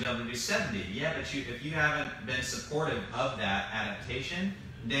 I should be able to do 70. Yeah, but if you haven't been supportive of that adaptation,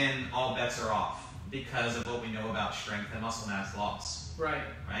 then all bets are off because of what we know about strength and muscle mass loss. Right.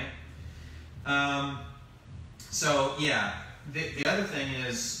 Right? So yeah, the other thing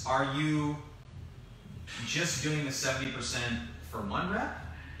is, are you just doing the 70% for 1 rep?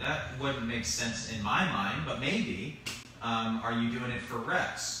 That wouldn't make sense in my mind, but maybe. Are you doing it for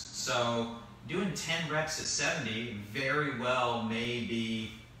reps? So doing 10 reps at 70 very well may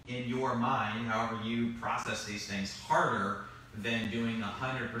be, in your mind, however you process these things, harder than doing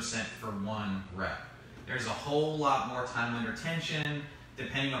 100% for 1 rep. There's a whole lot more time under tension.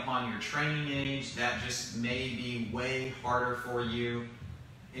 Depending upon your training age, that just may be way harder for you.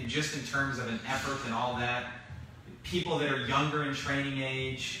 And just in terms of an effort and all that, people that are younger in training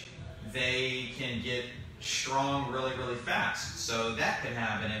age, they can get strong really, really fast. So that could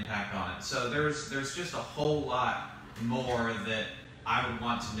have an impact on it. So there's just a whole lot more that I would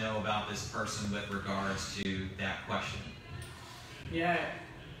want to know about this person with regards to that question. Yeah,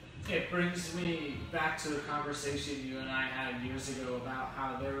 it brings me back to a conversation you and I had years ago about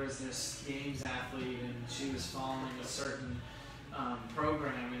how there was this games athlete and she was following a certain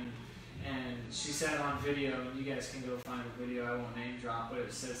program, and she said on video, and you guys can go find the video, I won't name drop, but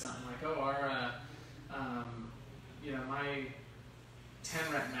it said something like, oh, my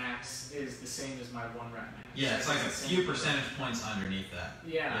 10 rep max is the same as my 1 rep max. Yeah, it's like a few percentage points underneath that.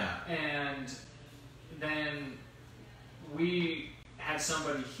 Yeah. And then we had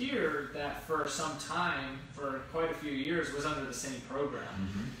somebody here that for some time, for quite a few years, was under the same program.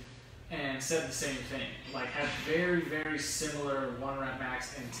 Mm-hmm. And said the same thing, like had very, very similar 1 rep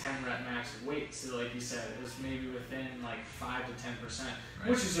max and 10 rep max weights. So like you said, it was maybe within like 5 to 10%, right,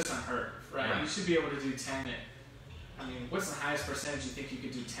 which is just unheard of, right? You should be able to do 10 at, what's the highest percentage you think you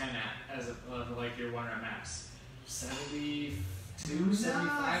could do 10 at as like your 1 rep max? 72,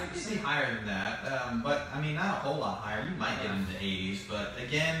 75%? It'd be higher than that, but not a whole lot higher. You might get into the 80s, but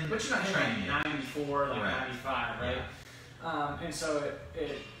again, but you're not hitting like 94, like 95, right? Yeah. And so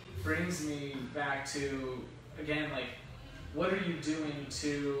it brings me back to, again, like, what are you doing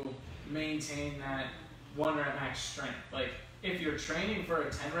to maintain that 1 rep max strength? Like, if you're training for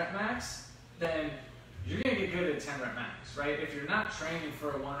a 10 rep max, then you're going to get good at 10 rep max, right? If you're not training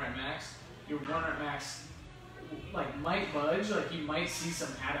for a 1 rep max, your 1 rep max like might budge, like you might see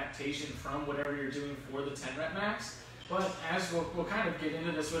some adaptation from whatever you're doing for the 10 rep max. But as we'll kind of get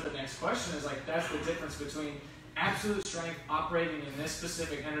into this with the next question, is like that's the difference between absolute strength operating in this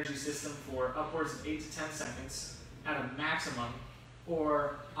specific energy system for upwards of 8 to 10 seconds at a maximum,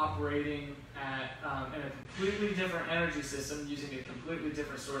 or operating at in a completely different energy system using a completely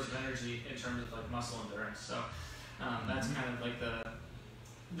different source of energy in terms of like muscle endurance. So that's kind of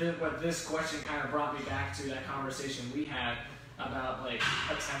like what this question kind of brought me back to, that conversation we had about like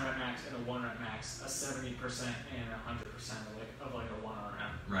a 10 rep max and a 1 rep max, a 70% and 100% of like a 1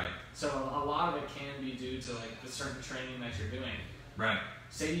 rep. Right. So a lot of it can be due to like the certain training that you're doing. Right.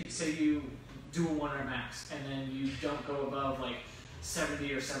 Say you do a 1 rep max and then you don't go above like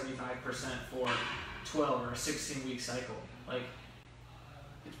 70 or 75% for 12 or a 16-week cycle. Like,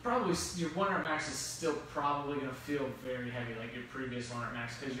 it's probably, your 1 rep max is still probably going to feel very heavy, like your previous 1 rep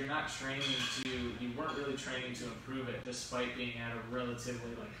max, because you're not training you weren't really training to improve it despite being at a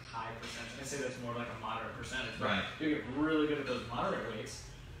relatively like high percentage. I'd say that's more like a moderate percentage. Right. You get really good at those moderate weights.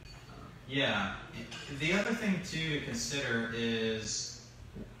 Yeah. The other thing too to consider is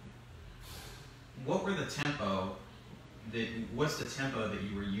what's the tempo that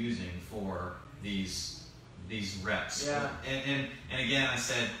you were using for these reps? Yeah. And again, I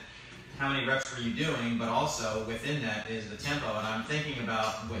said, how many reps were you doing? But also within that is the tempo. And I'm thinking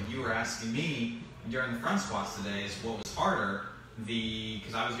about what you were asking me during the front squats today, is what was harder,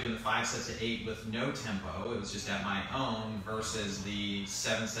 because I was doing the 5 sets of 8 with no tempo, it was just at my own, versus the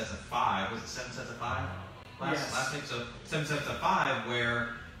 7 sets of 5. Was it 7 sets of 5 last week? So 7 sets of 5 where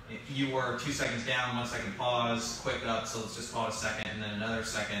you were 2 seconds down, 1 second pause, quick up, so let's just call it a second, and then another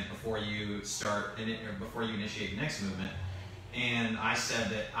second before you start, or before you initiate the next movement. And I said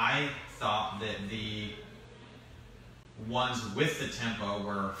that I thought that the ones with the tempo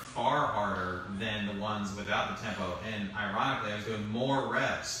were far harder than the ones without the tempo. And ironically, I was doing more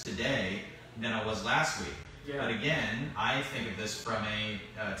reps today than I was last week. Yeah. But again, I think of this from a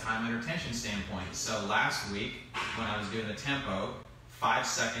time under tension standpoint. So last week, when I was doing the tempo, 5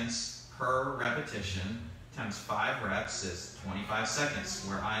 seconds per repetition times 5 reps is 25 seconds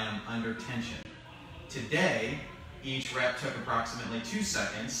where I am under tension. Today, each rep took approximately 2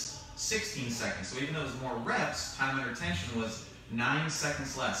 seconds, 16 seconds. So even though it was more reps, time under tension was 9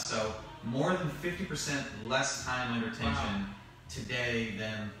 seconds less. So more than 50% less time under tension today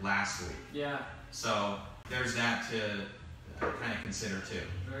than last week. Yeah. So there's that to kind of consider too.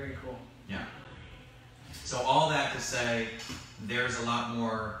 Very cool. Yeah. So all that to say, there's a lot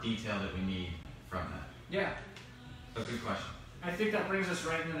more detail that we need from that. Yeah. But good question. I think that brings us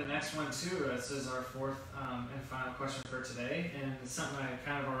right into the next one too. This is our fourth and final question for today, and it's something I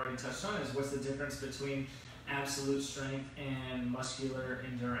kind of already touched on, is what's the difference between absolute strength and muscular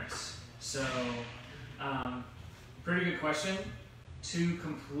endurance? So, pretty good question. 2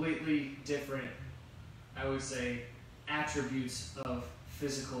 completely different, I would say, attributes of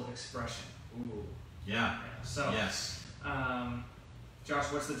physical expression. Ooh. Yeah. So, yes.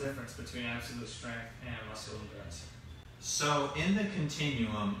 Josh, what's the difference between absolute strength and muscular endurance? So in the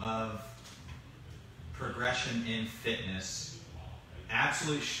continuum of progression in fitness,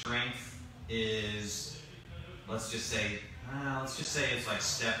 absolute strength is, let's just say it's like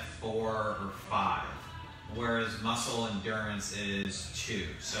step 4 or 5, whereas muscle endurance is 2.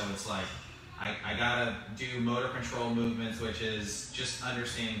 So it's like I gotta do motor control movements, which is just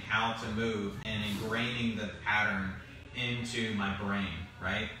understanding how to move and ingraining the pattern into my brain,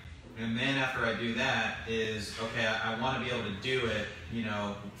 right? And then after I do that is, okay, I want to be able to do it,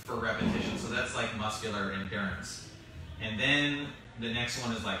 for repetition. So that's like muscular endurance. And then the next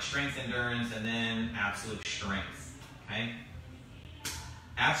one is like strength endurance, and then absolute strength, okay?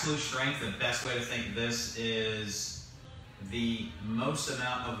 Absolute strength, the best way to think of this is the most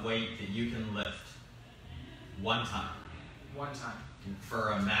amount of weight that you can lift one time. One time. For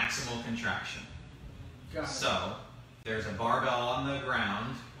a maximal contraction. Got it. So there's a barbell on the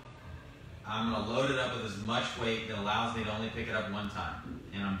ground. I'm going to load it up with as much weight that allows me to only pick it up one time,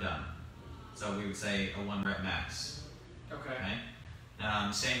 and I'm done. So we would say a 1 rep max. Okay.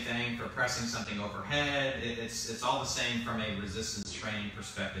 Same thing for pressing something overhead. It's all the same from a resistance training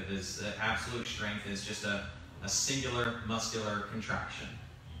perspective. Absolute strength is just a singular muscular contraction,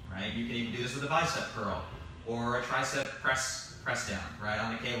 right? You can even do this with a bicep curl or a tricep press down, right,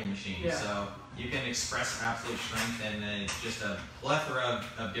 on a cable machine. Yeah. So you can express absolute strength in just a plethora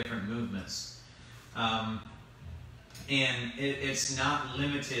of different movements. And it's not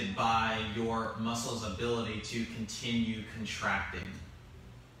limited by your muscle's ability to continue contracting.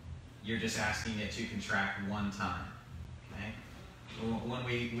 You're just asking it to contract one time. Okay? When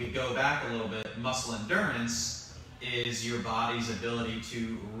we go back a little bit, muscle endurance is your body's ability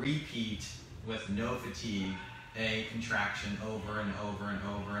to repeat with no fatigue a contraction over and over and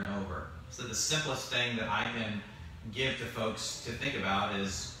over and over. So the simplest thing that I can give to folks to think about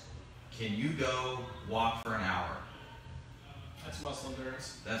is, can you go walk for an hour? That's muscle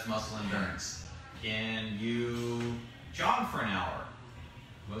endurance. That's muscle endurance. Can you jog for an hour?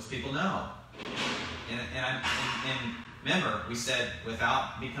 Most people know. And remember, we said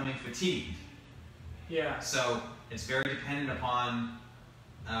without becoming fatigued. Yeah. So it's very dependent upon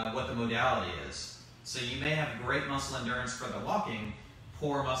what the modality is. So you may have great muscle endurance for the walking,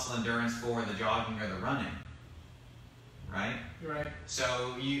 poor muscle endurance for the jogging or the running, right? Right.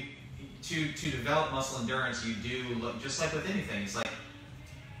 So to develop muscle endurance, you do look just like with anything. It's like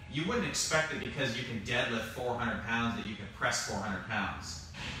you wouldn't expect it because you can deadlift 400 pounds that you can press 400 pounds.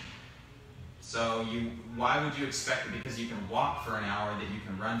 So why would you expect it because you can walk for an hour that you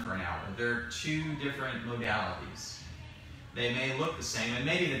can run for an hour? They're 2 different modalities. They may look the same, and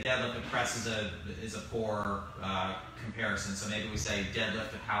maybe the deadlift and press is a poor comparison. So maybe we say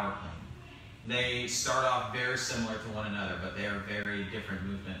deadlift to power clean. They start off very similar to one another, but they are very different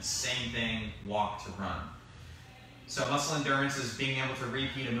movements. Same thing, walk to run. So muscle endurance is being able to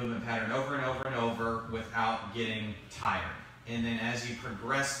repeat a movement pattern over and over and over without getting tired. And then as you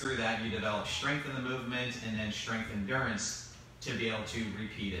progress through that, you develop strength in the movement and then strength endurance to be able to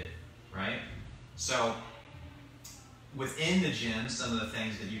repeat it, right? So within the gym, some of the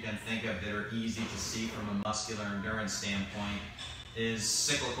things that you can think of that are easy to see from a muscular endurance standpoint is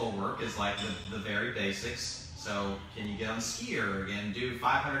cyclical work is like the very basics. So can you get on the skier and do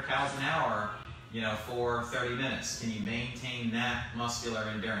 500 calories an hour, for 30 minutes? Can you maintain that muscular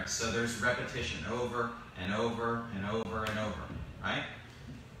endurance? So there's repetition over and over and over and over, right?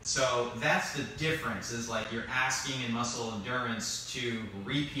 So that's the difference, is like you're asking in muscle endurance to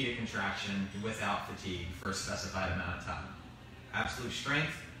repeat a contraction without fatigue for a specified amount of time. Absolute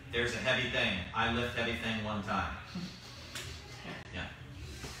strength, there's a heavy thing. I lift heavy thing one time.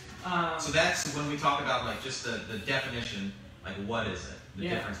 Yeah. So that's when we talk about like just the definition, like what is it? The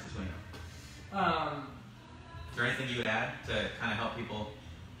difference between them. Is there anything you would add to kind of help people?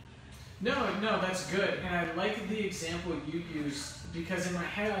 No, that's good. And I like the example you used, because in my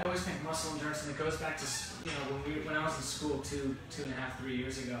head I always think muscle endurance, and it goes back to when I was in school 2.5-3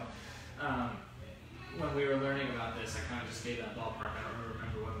 years ago, when we were learning about this. I kind of just gave that ballpark. I don't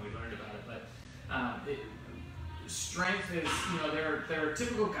remember when we learned about it, but strength is, there are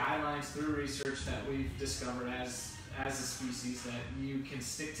typical guidelines through research that we've discovered as a species, that you can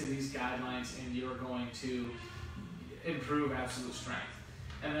stick to these guidelines and you're going to improve absolute strength.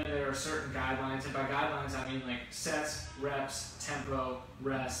 And then there are certain guidelines, and by guidelines I mean like sets, reps, tempo,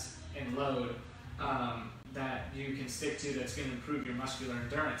 rest, and load, that you can stick to that's going to improve your muscular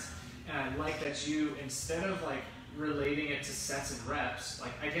endurance. And I like that you, instead of like relating it to sets and reps,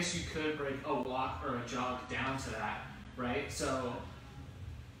 like I guess you could break a walk or a jog down to that, right? So,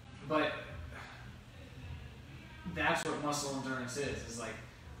 but that's what muscle endurance is like,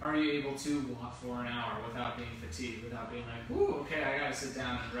 are you able to walk for an hour without being fatigued, without being like, ooh, okay, I gotta sit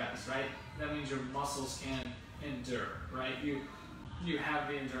down and rest, right? That means your muscles can endure, right? You have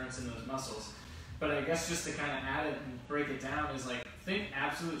the endurance in those muscles. But I guess just to kind of add it and break it down is like, think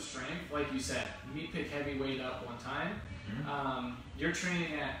absolute strength, like you said, pick heavy weight up one time. Mm-hmm. You're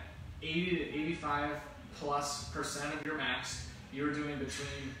training at 80 to 85+% of your max. You're doing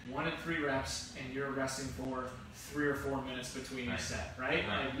between 1 and 3 reps, and you're resting for 3 or 4 minutes between your set, right?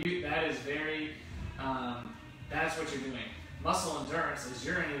 Like that is very, that's what you're doing. Muscle endurance is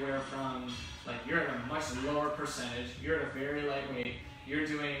you're anywhere from, like you're at a much lower percentage, you're at a very light weight, you're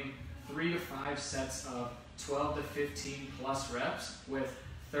doing 3 to 5 sets of 12 to 15 plus reps with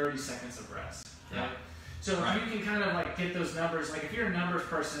 30 seconds of rest, right? So if you can kind of like get those numbers, like if you're a numbers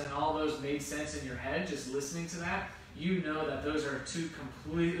person and all those made sense in your head, just listening to that, you know that those are 2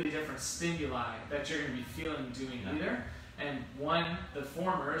 completely different stimuli that you're going to be feeling doing either. And one, the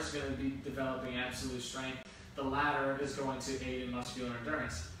former is going to be developing absolute strength. The latter is going to aid in muscular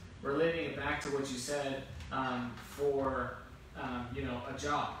endurance. Relating it back to what you said for a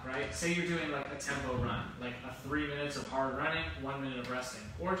jog, right? Say you're doing like a tempo run, like 3 minutes of hard running, 1 minute of resting.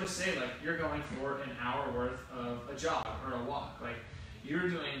 Or just say like you're going for an hour worth of a jog or a walk. Like you're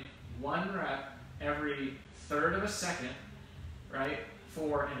doing 1 rep every third of a second, right,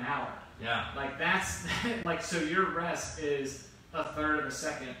 for an hour. Yeah. Like that's like, so your rest is a third of a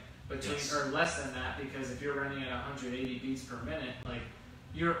second between, or less than that, because if you're running at 180 beats per minute, like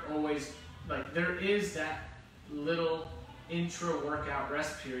you're always like, there is that little intra-workout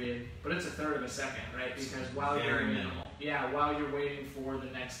rest period, but it's a third of a second, right? Because while you're minimal. Yeah, while you're waiting for the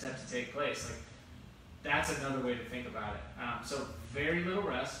next step to take place, like that's another way to think about it. So very little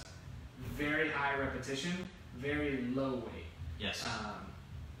rest, very high repetition, very low weight. Yes.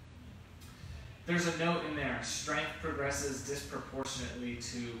 There's a note in there: strength progresses disproportionately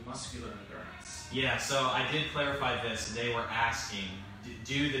to muscular endurance. Yeah. So I did clarify this. They were asking,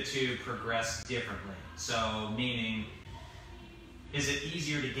 do the 2 progress differently? So meaning, is it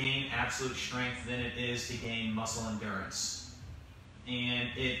easier to gain absolute strength than it is to gain muscle endurance? And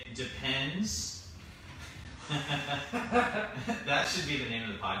it depends. That should be the name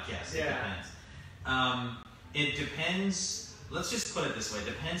of the podcast. It depends. It depends. Let's just put it this way. It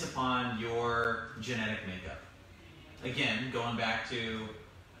depends upon your genetic makeup. Again, going back to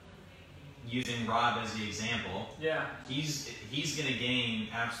using Rob as the example. Yeah. He's going to gain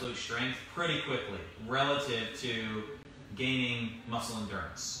absolute strength pretty quickly relative to gaining muscle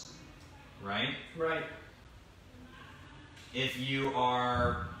endurance, right? Right. If you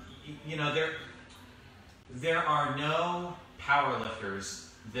are, there are no powerlifters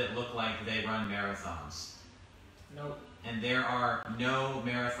that look like they run marathons. Nope. And there are no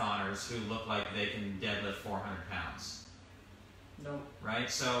marathoners who look like they can deadlift 400 pounds. Nope. Right?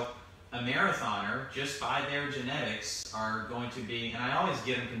 So a marathoner, just by their genetics, are going to be, and I always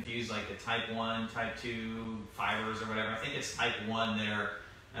get them confused, like the type 1, type 2 fibers or whatever. I think it's type 1 that are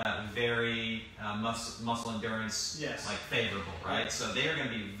very muscle endurance like favorable, right? So they are going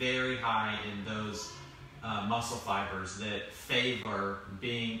to be very high in those muscle fibers that favor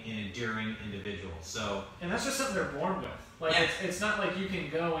being an enduring individual. So, and that's just something they're born with. Like it's not like you can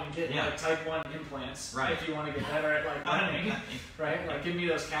go and get like type 1 implants if you want to get better at like running, right? Like give me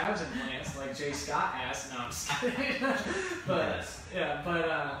those calves implants like Jay Scott asked. No, I'm just kidding. But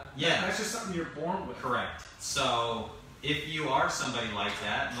that's just something you're born with. Correct. So if you are somebody like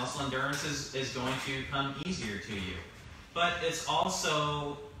that, muscle endurance is going to come easier to you. But it's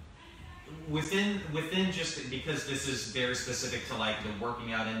also within just because this is very specific to like the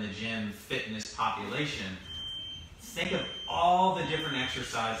working out in the gym fitness population. Think of all the different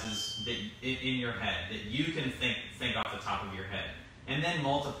exercises that in your head that you can think off the top of your head, and then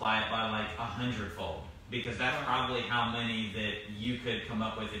multiply it by like 100-fold, because that's probably how many that you could come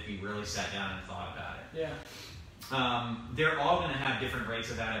up with if you really sat down and thought about it. Yeah. They're all going to have different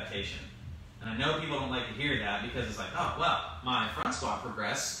rates of adaptation, and I know people don't like to hear that because it's like, oh well, my front squat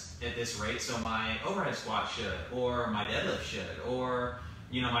progressed at this rate, so my overhead squat should, or my deadlift should, or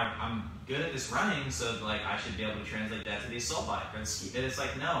I'm good at this running, so like I should be able to translate that to the assault bike or the ski. And it's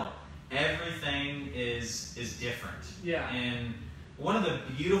like, no, everything is different. Yeah. And one of the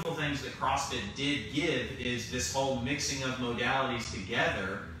beautiful things that CrossFit did give is this whole mixing of modalities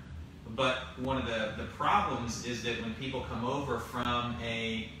together. But one of the problems is that when people come over from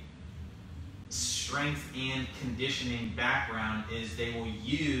a strength and conditioning background, is they will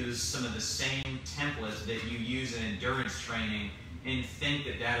use some of the same templates that you use in endurance training and think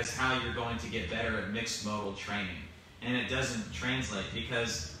that that is how you're going to get better at mixed modal training. And it doesn't translate,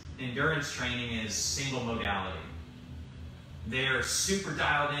 because endurance training is single modality. They're super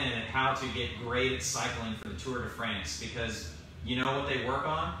dialed in at how to get great at cycling for the Tour de France, because you know what they work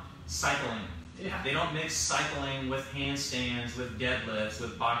on? Cycling. Yeah. They don't mix cycling with handstands, with deadlifts,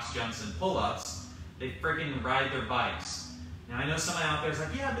 with box jumps and pull-ups. They freaking ride their bikes. Now I know someone out there's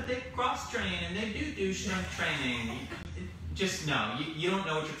like, yeah, but they cross-train and they do strength training. Just no, you don't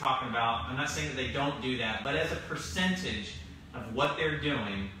know what you're talking about. I'm not saying that they don't do that, but as a percentage of what they're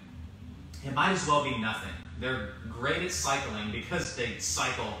doing, it might as well be nothing. They're great at cycling because they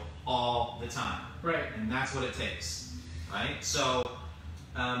cycle all the time. Right. And that's what it takes, right? So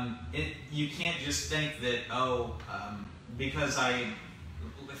you can't just think that, because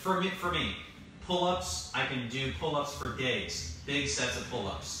for me, pull-ups, I can do pull-ups for days, big sets of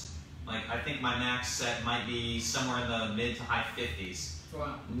pull-ups. Like, I think my max set might be somewhere in the mid to high 50s.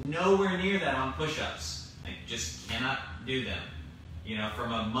 Wow. Nowhere near that on push-ups. I just cannot do them.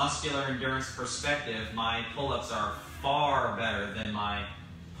 From a muscular endurance perspective, my pull-ups are far better than my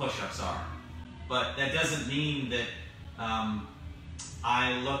push-ups are. But that doesn't mean that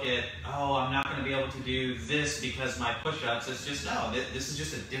I look at, I'm not going to be able to do this because my push-ups. It's just, no, this is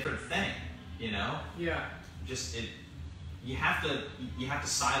just a different thing, Yeah. You have to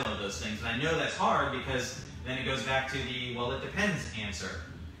silo those things, and I know that's hard because then it goes back to the it depends answer,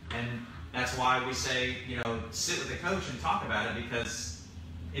 and that's why we say sit with the coach and talk about it, because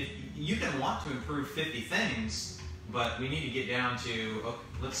if you can want to improve 50 things, but we need to get down to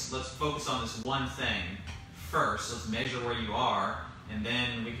let's focus on this one thing first. Let's measure where you are, and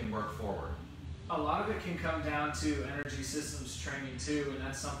then we can work forward. A lot of it can come down to energy systems training too, and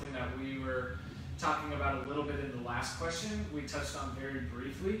that's something that we were talking about a little bit in the last question. We touched on very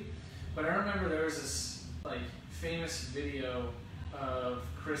briefly, but I remember there was this like famous video of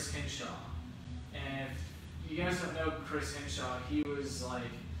Chris Hinshaw, and if you guys don't know Chris Hinshaw, he was like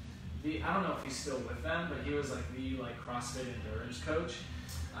I don't know if he's still with them, but he was like the CrossFit endurance coach.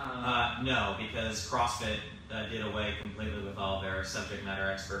 No, because CrossFit did away completely with all their subject matter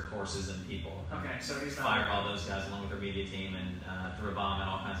expert courses and people. Okay, so he's not fired all those guys along with their media team and threw a bomb and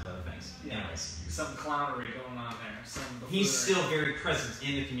all kinds of other things. Yeah, anyways, some clownery going on there. He's still very present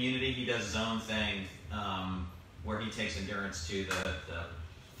in the community. He does his own thing where he takes endurance to the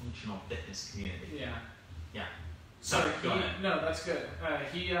functional fitness community. Yeah. Yeah. Sorry, go ahead. No, that's good.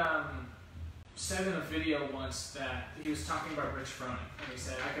 He said in a video once that he was talking about Rich Froning, and he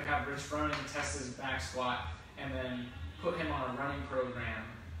said, I could have Rich Froning test his back squat and then put him on a running program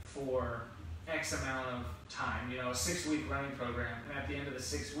for X amount of time, a 6-week running program, and at the end of the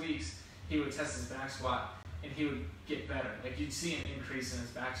 6 weeks, he would test his back squat and he would get better. Like, you'd see an increase in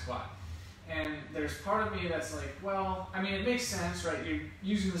his back squat. And there's part of me that's like, well, I mean, it makes sense, right? You're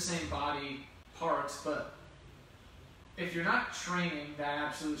using the same body parts, but if you're not training that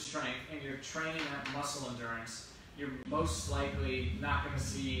absolute strength and you're training that muscle endurance, you're most likely not going to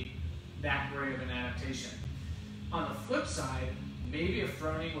see that great of an adaptation. On the flip side, maybe if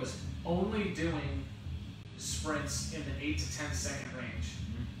Froning was only doing sprints in the 8 to 10 second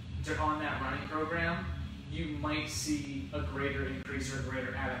range on that running program, you might see a greater increase or a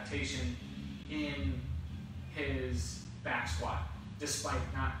greater adaptation in his back squat, despite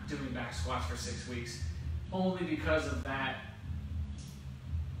not doing back squats for 6 weeks, only because of that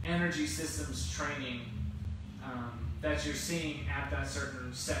energy systems training that you're seeing at that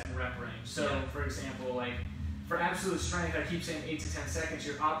certain set and rep range. So, for example, like for absolute strength, I keep saying 8 to 10 seconds,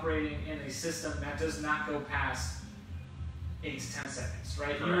 you're operating in a system that does not go past 8 to 10 seconds,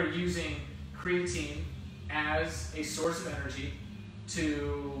 right? Correct. You are using creatine as a source of energy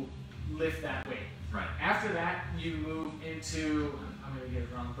to lift that weight. Right. After that, you move into, I'm going to get it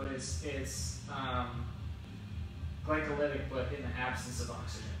wrong, but it's glycolytic, but in the absence of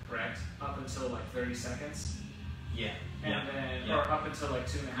oxygen, correct? Up until like 30 seconds. Yeah. And then, or up until like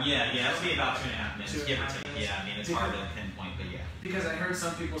 2.5 minutes. Yeah, that's be about 2.5 minutes, give or take. minutes. Yeah, I mean, it's hard to pinpoint, but yeah. Because I heard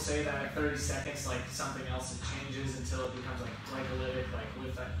some people say that at 30 seconds, like something else changes until it becomes like glycolytic, like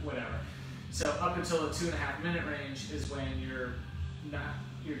with that, whatever. So up until the 2.5 minute range is when you're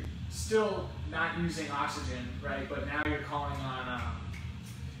still not using oxygen, right? But now you're calling on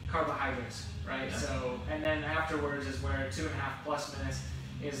carbohydrates, right? Yeah. So, and then afterwards is where 2.5+ minutes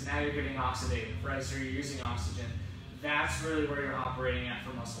is now you're getting oxidative, right? So you're using oxygen. That's really where you're operating at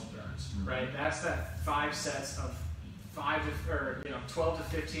for muscle endurance, right? That's that 5 sets of 12 to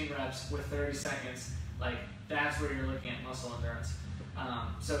 15 reps with 30 seconds. Like that's where you're looking at muscle endurance.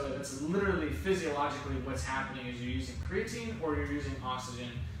 So that's literally physiologically what's happening is you're using creatine or you're using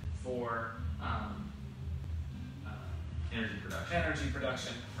oxygen for Energy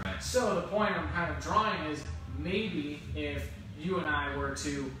production. Right. So the point I'm kind of drawing is maybe if you and I were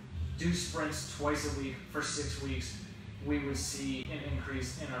to do sprints twice a week for 6 weeks, we would see an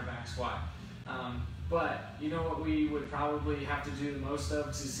increase in our back squat. But you know what we would probably have to do the most of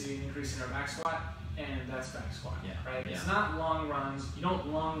to see an increase in our back squat? And that's back squat, right? Yeah. It's not long runs. You don't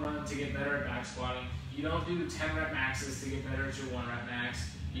long run to get better at back squatting. You don't do 10 rep maxes to get better at your 1 rep max.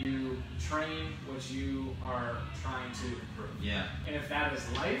 You train what you are trying to improve. Yeah. And if that is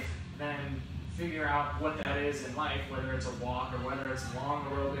life, then figure out what that is in life, whether it's a walk or whether it's long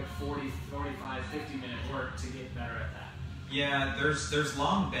aerobic 40, 45, 50-minute work to get better at that. Yeah, there's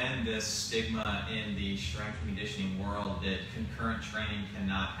long been this stigma in the strength and conditioning world that concurrent training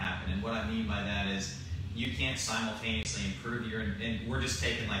cannot happen. And what I mean by that is you can't simultaneously improve and we're just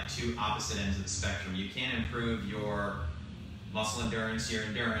taking like 2 opposite ends of the spectrum. You can't improve your muscle endurance, your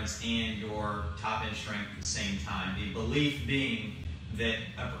endurance, and your top end strength at the same time. The belief being that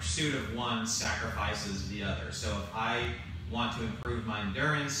a pursuit of one sacrifices the other. So if I want to improve my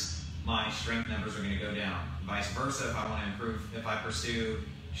endurance, my strength numbers are going to go down. Vice versa, if I want to improve, if I pursue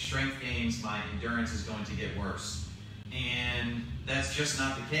strength gains, my endurance is going to get worse. And that's just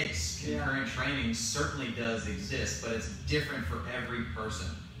not the case. Concurrent training certainly does exist, but it's different for every person.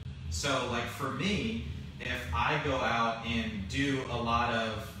 So like for me, if I go out and do a lot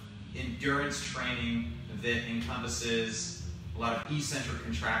of endurance training that encompasses a lot of eccentric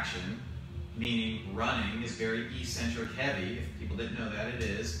contraction, meaning running is very eccentric heavy, if people didn't know that, it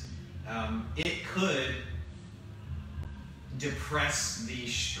is, it could depress the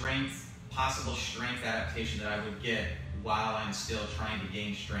possible strength adaptation that I would get while I'm still trying to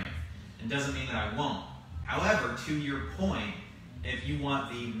gain strength. It doesn't mean that I won't. However, to your point, if you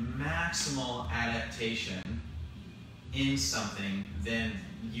want the maximal adaptation in something, then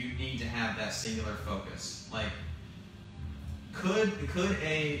you need to have that singular focus. Like, could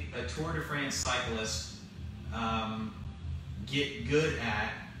a Tour de France cyclist get good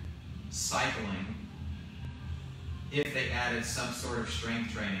at cycling if they added some sort of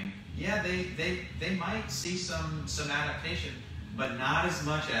strength training? Yeah, they might see some adaptation, but not as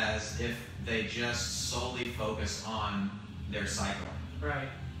much as if they just solely focus on their cycling. Right.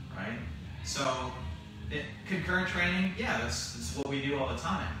 Right? So, concurrent training, yeah, that's what we do all the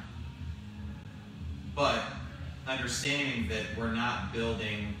time. But understanding that we're not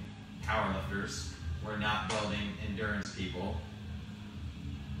building powerlifters, we're not building endurance people.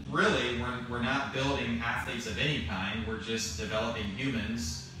 Really, we're not building athletes of any kind. We're just developing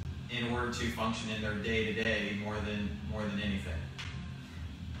humans in order to function in their day-to-day more than anything.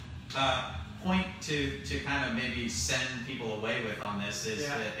 Point to kind of maybe send people away with on this is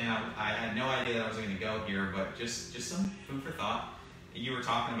that, and I had no idea that I was going to go here, but just some food for thought. You were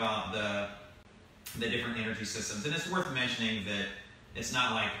talking about the different energy systems, and it's worth mentioning that it's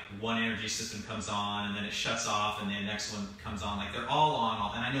not like one energy system comes on and then it shuts off and then the next one comes on. Like they're all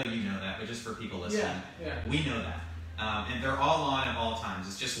on, and I know you know that, but just for people listening, we know that. And they're all on at all times.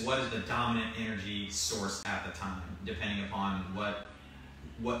 It's just what is the dominant energy source at the time, depending upon what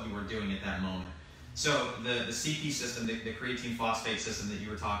you were doing at that moment. So the CP system, the creatine phosphate system that you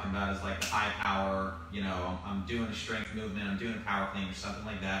were talking about is like the high power, I'm doing a strength movement, I'm doing a power clean or something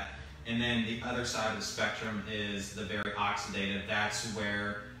like that. And then the other side of the spectrum is the very oxidative. That's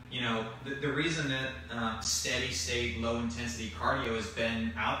where, you know, the reason that steady state, low intensity cardio has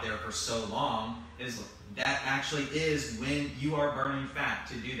been out there for so long is that actually is when you are burning fat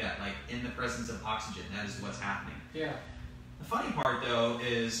to do that, like in the presence of oxygen. That is what's happening. Yeah. The funny part though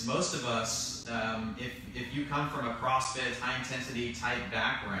is most of us, if you come from a CrossFit, high intensity type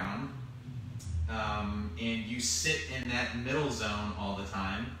background, and you sit in that middle zone all the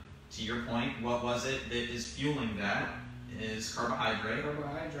time, to your point, what was it that is fueling that is carbohydrate.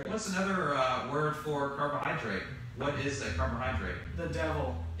 Carbohydrate. What's another word for carbohydrate? What is a carbohydrate? The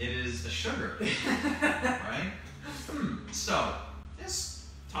devil. It is a sugar, right? So, just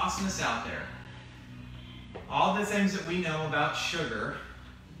tossing this out there. All the things that we know about sugar,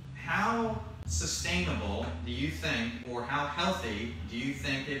 how sustainable do you think, or how healthy do you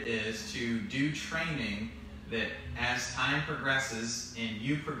think it is to do training that as time progresses and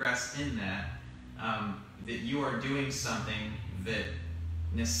you progress in that, that you are doing something that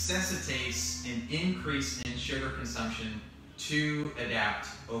necessitates an increase in sugar consumption to adapt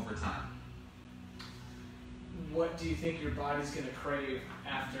over time? What do you think your body's going to crave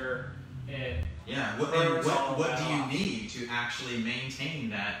after it? Yeah, what do you need to actually maintain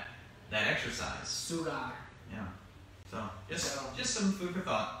that exercise? Sugar. Yeah. So just some food for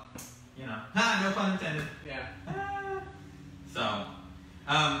thought. You know, no pun intended. Yeah. So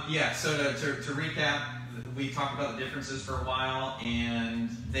to recap, we talked about the differences for a while, and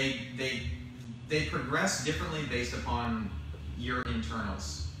they progress differently based upon your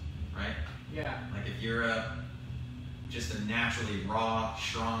internals, right? Yeah. Like if you're just a naturally raw,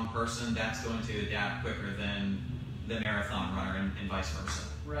 strong person, that's going to adapt quicker than the marathon runner, and vice versa.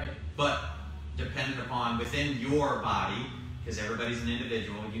 Right. But dependent upon within your body, because everybody's an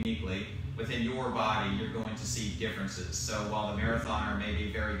individual uniquely, within your body, you're going to see differences. So while the marathoner may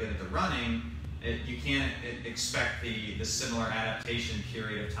be very good at the running, you can't expect the similar adaptation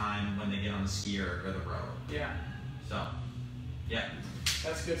period of time when they get on the skier or the rower. Yeah. So, yeah.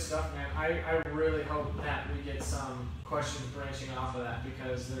 That's good stuff, man. I really hope that we get some questions branching off of that,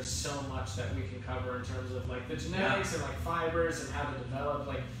 because there's so much that we can cover in terms of like the genetics and like fibers and how to develop.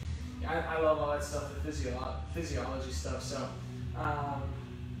 Like, I love all that stuff, the physiology stuff. So,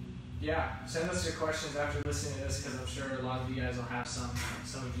 yeah, send us your questions after listening to this, because I'm sure a lot of you guys will have some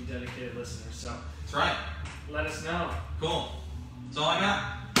of you dedicated listeners. So that's right. Let us know. Cool. That's all I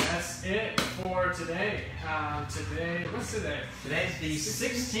got. That's it for today. What's today? Today's the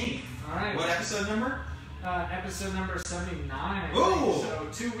 16th. All right. What episode number? Episode number 79. Ooh. So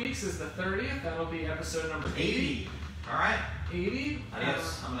 2 weeks is the 30th. That'll be episode number 80. All right. 80.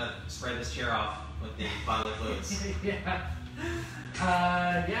 Adios. I'm gonna spread this chair off with the bodily fluids. Yeah.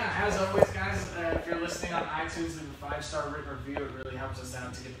 As always, guys, if you're listening on iTunes, leave a 5-star written review. It really helps us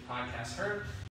out to get the podcast heard.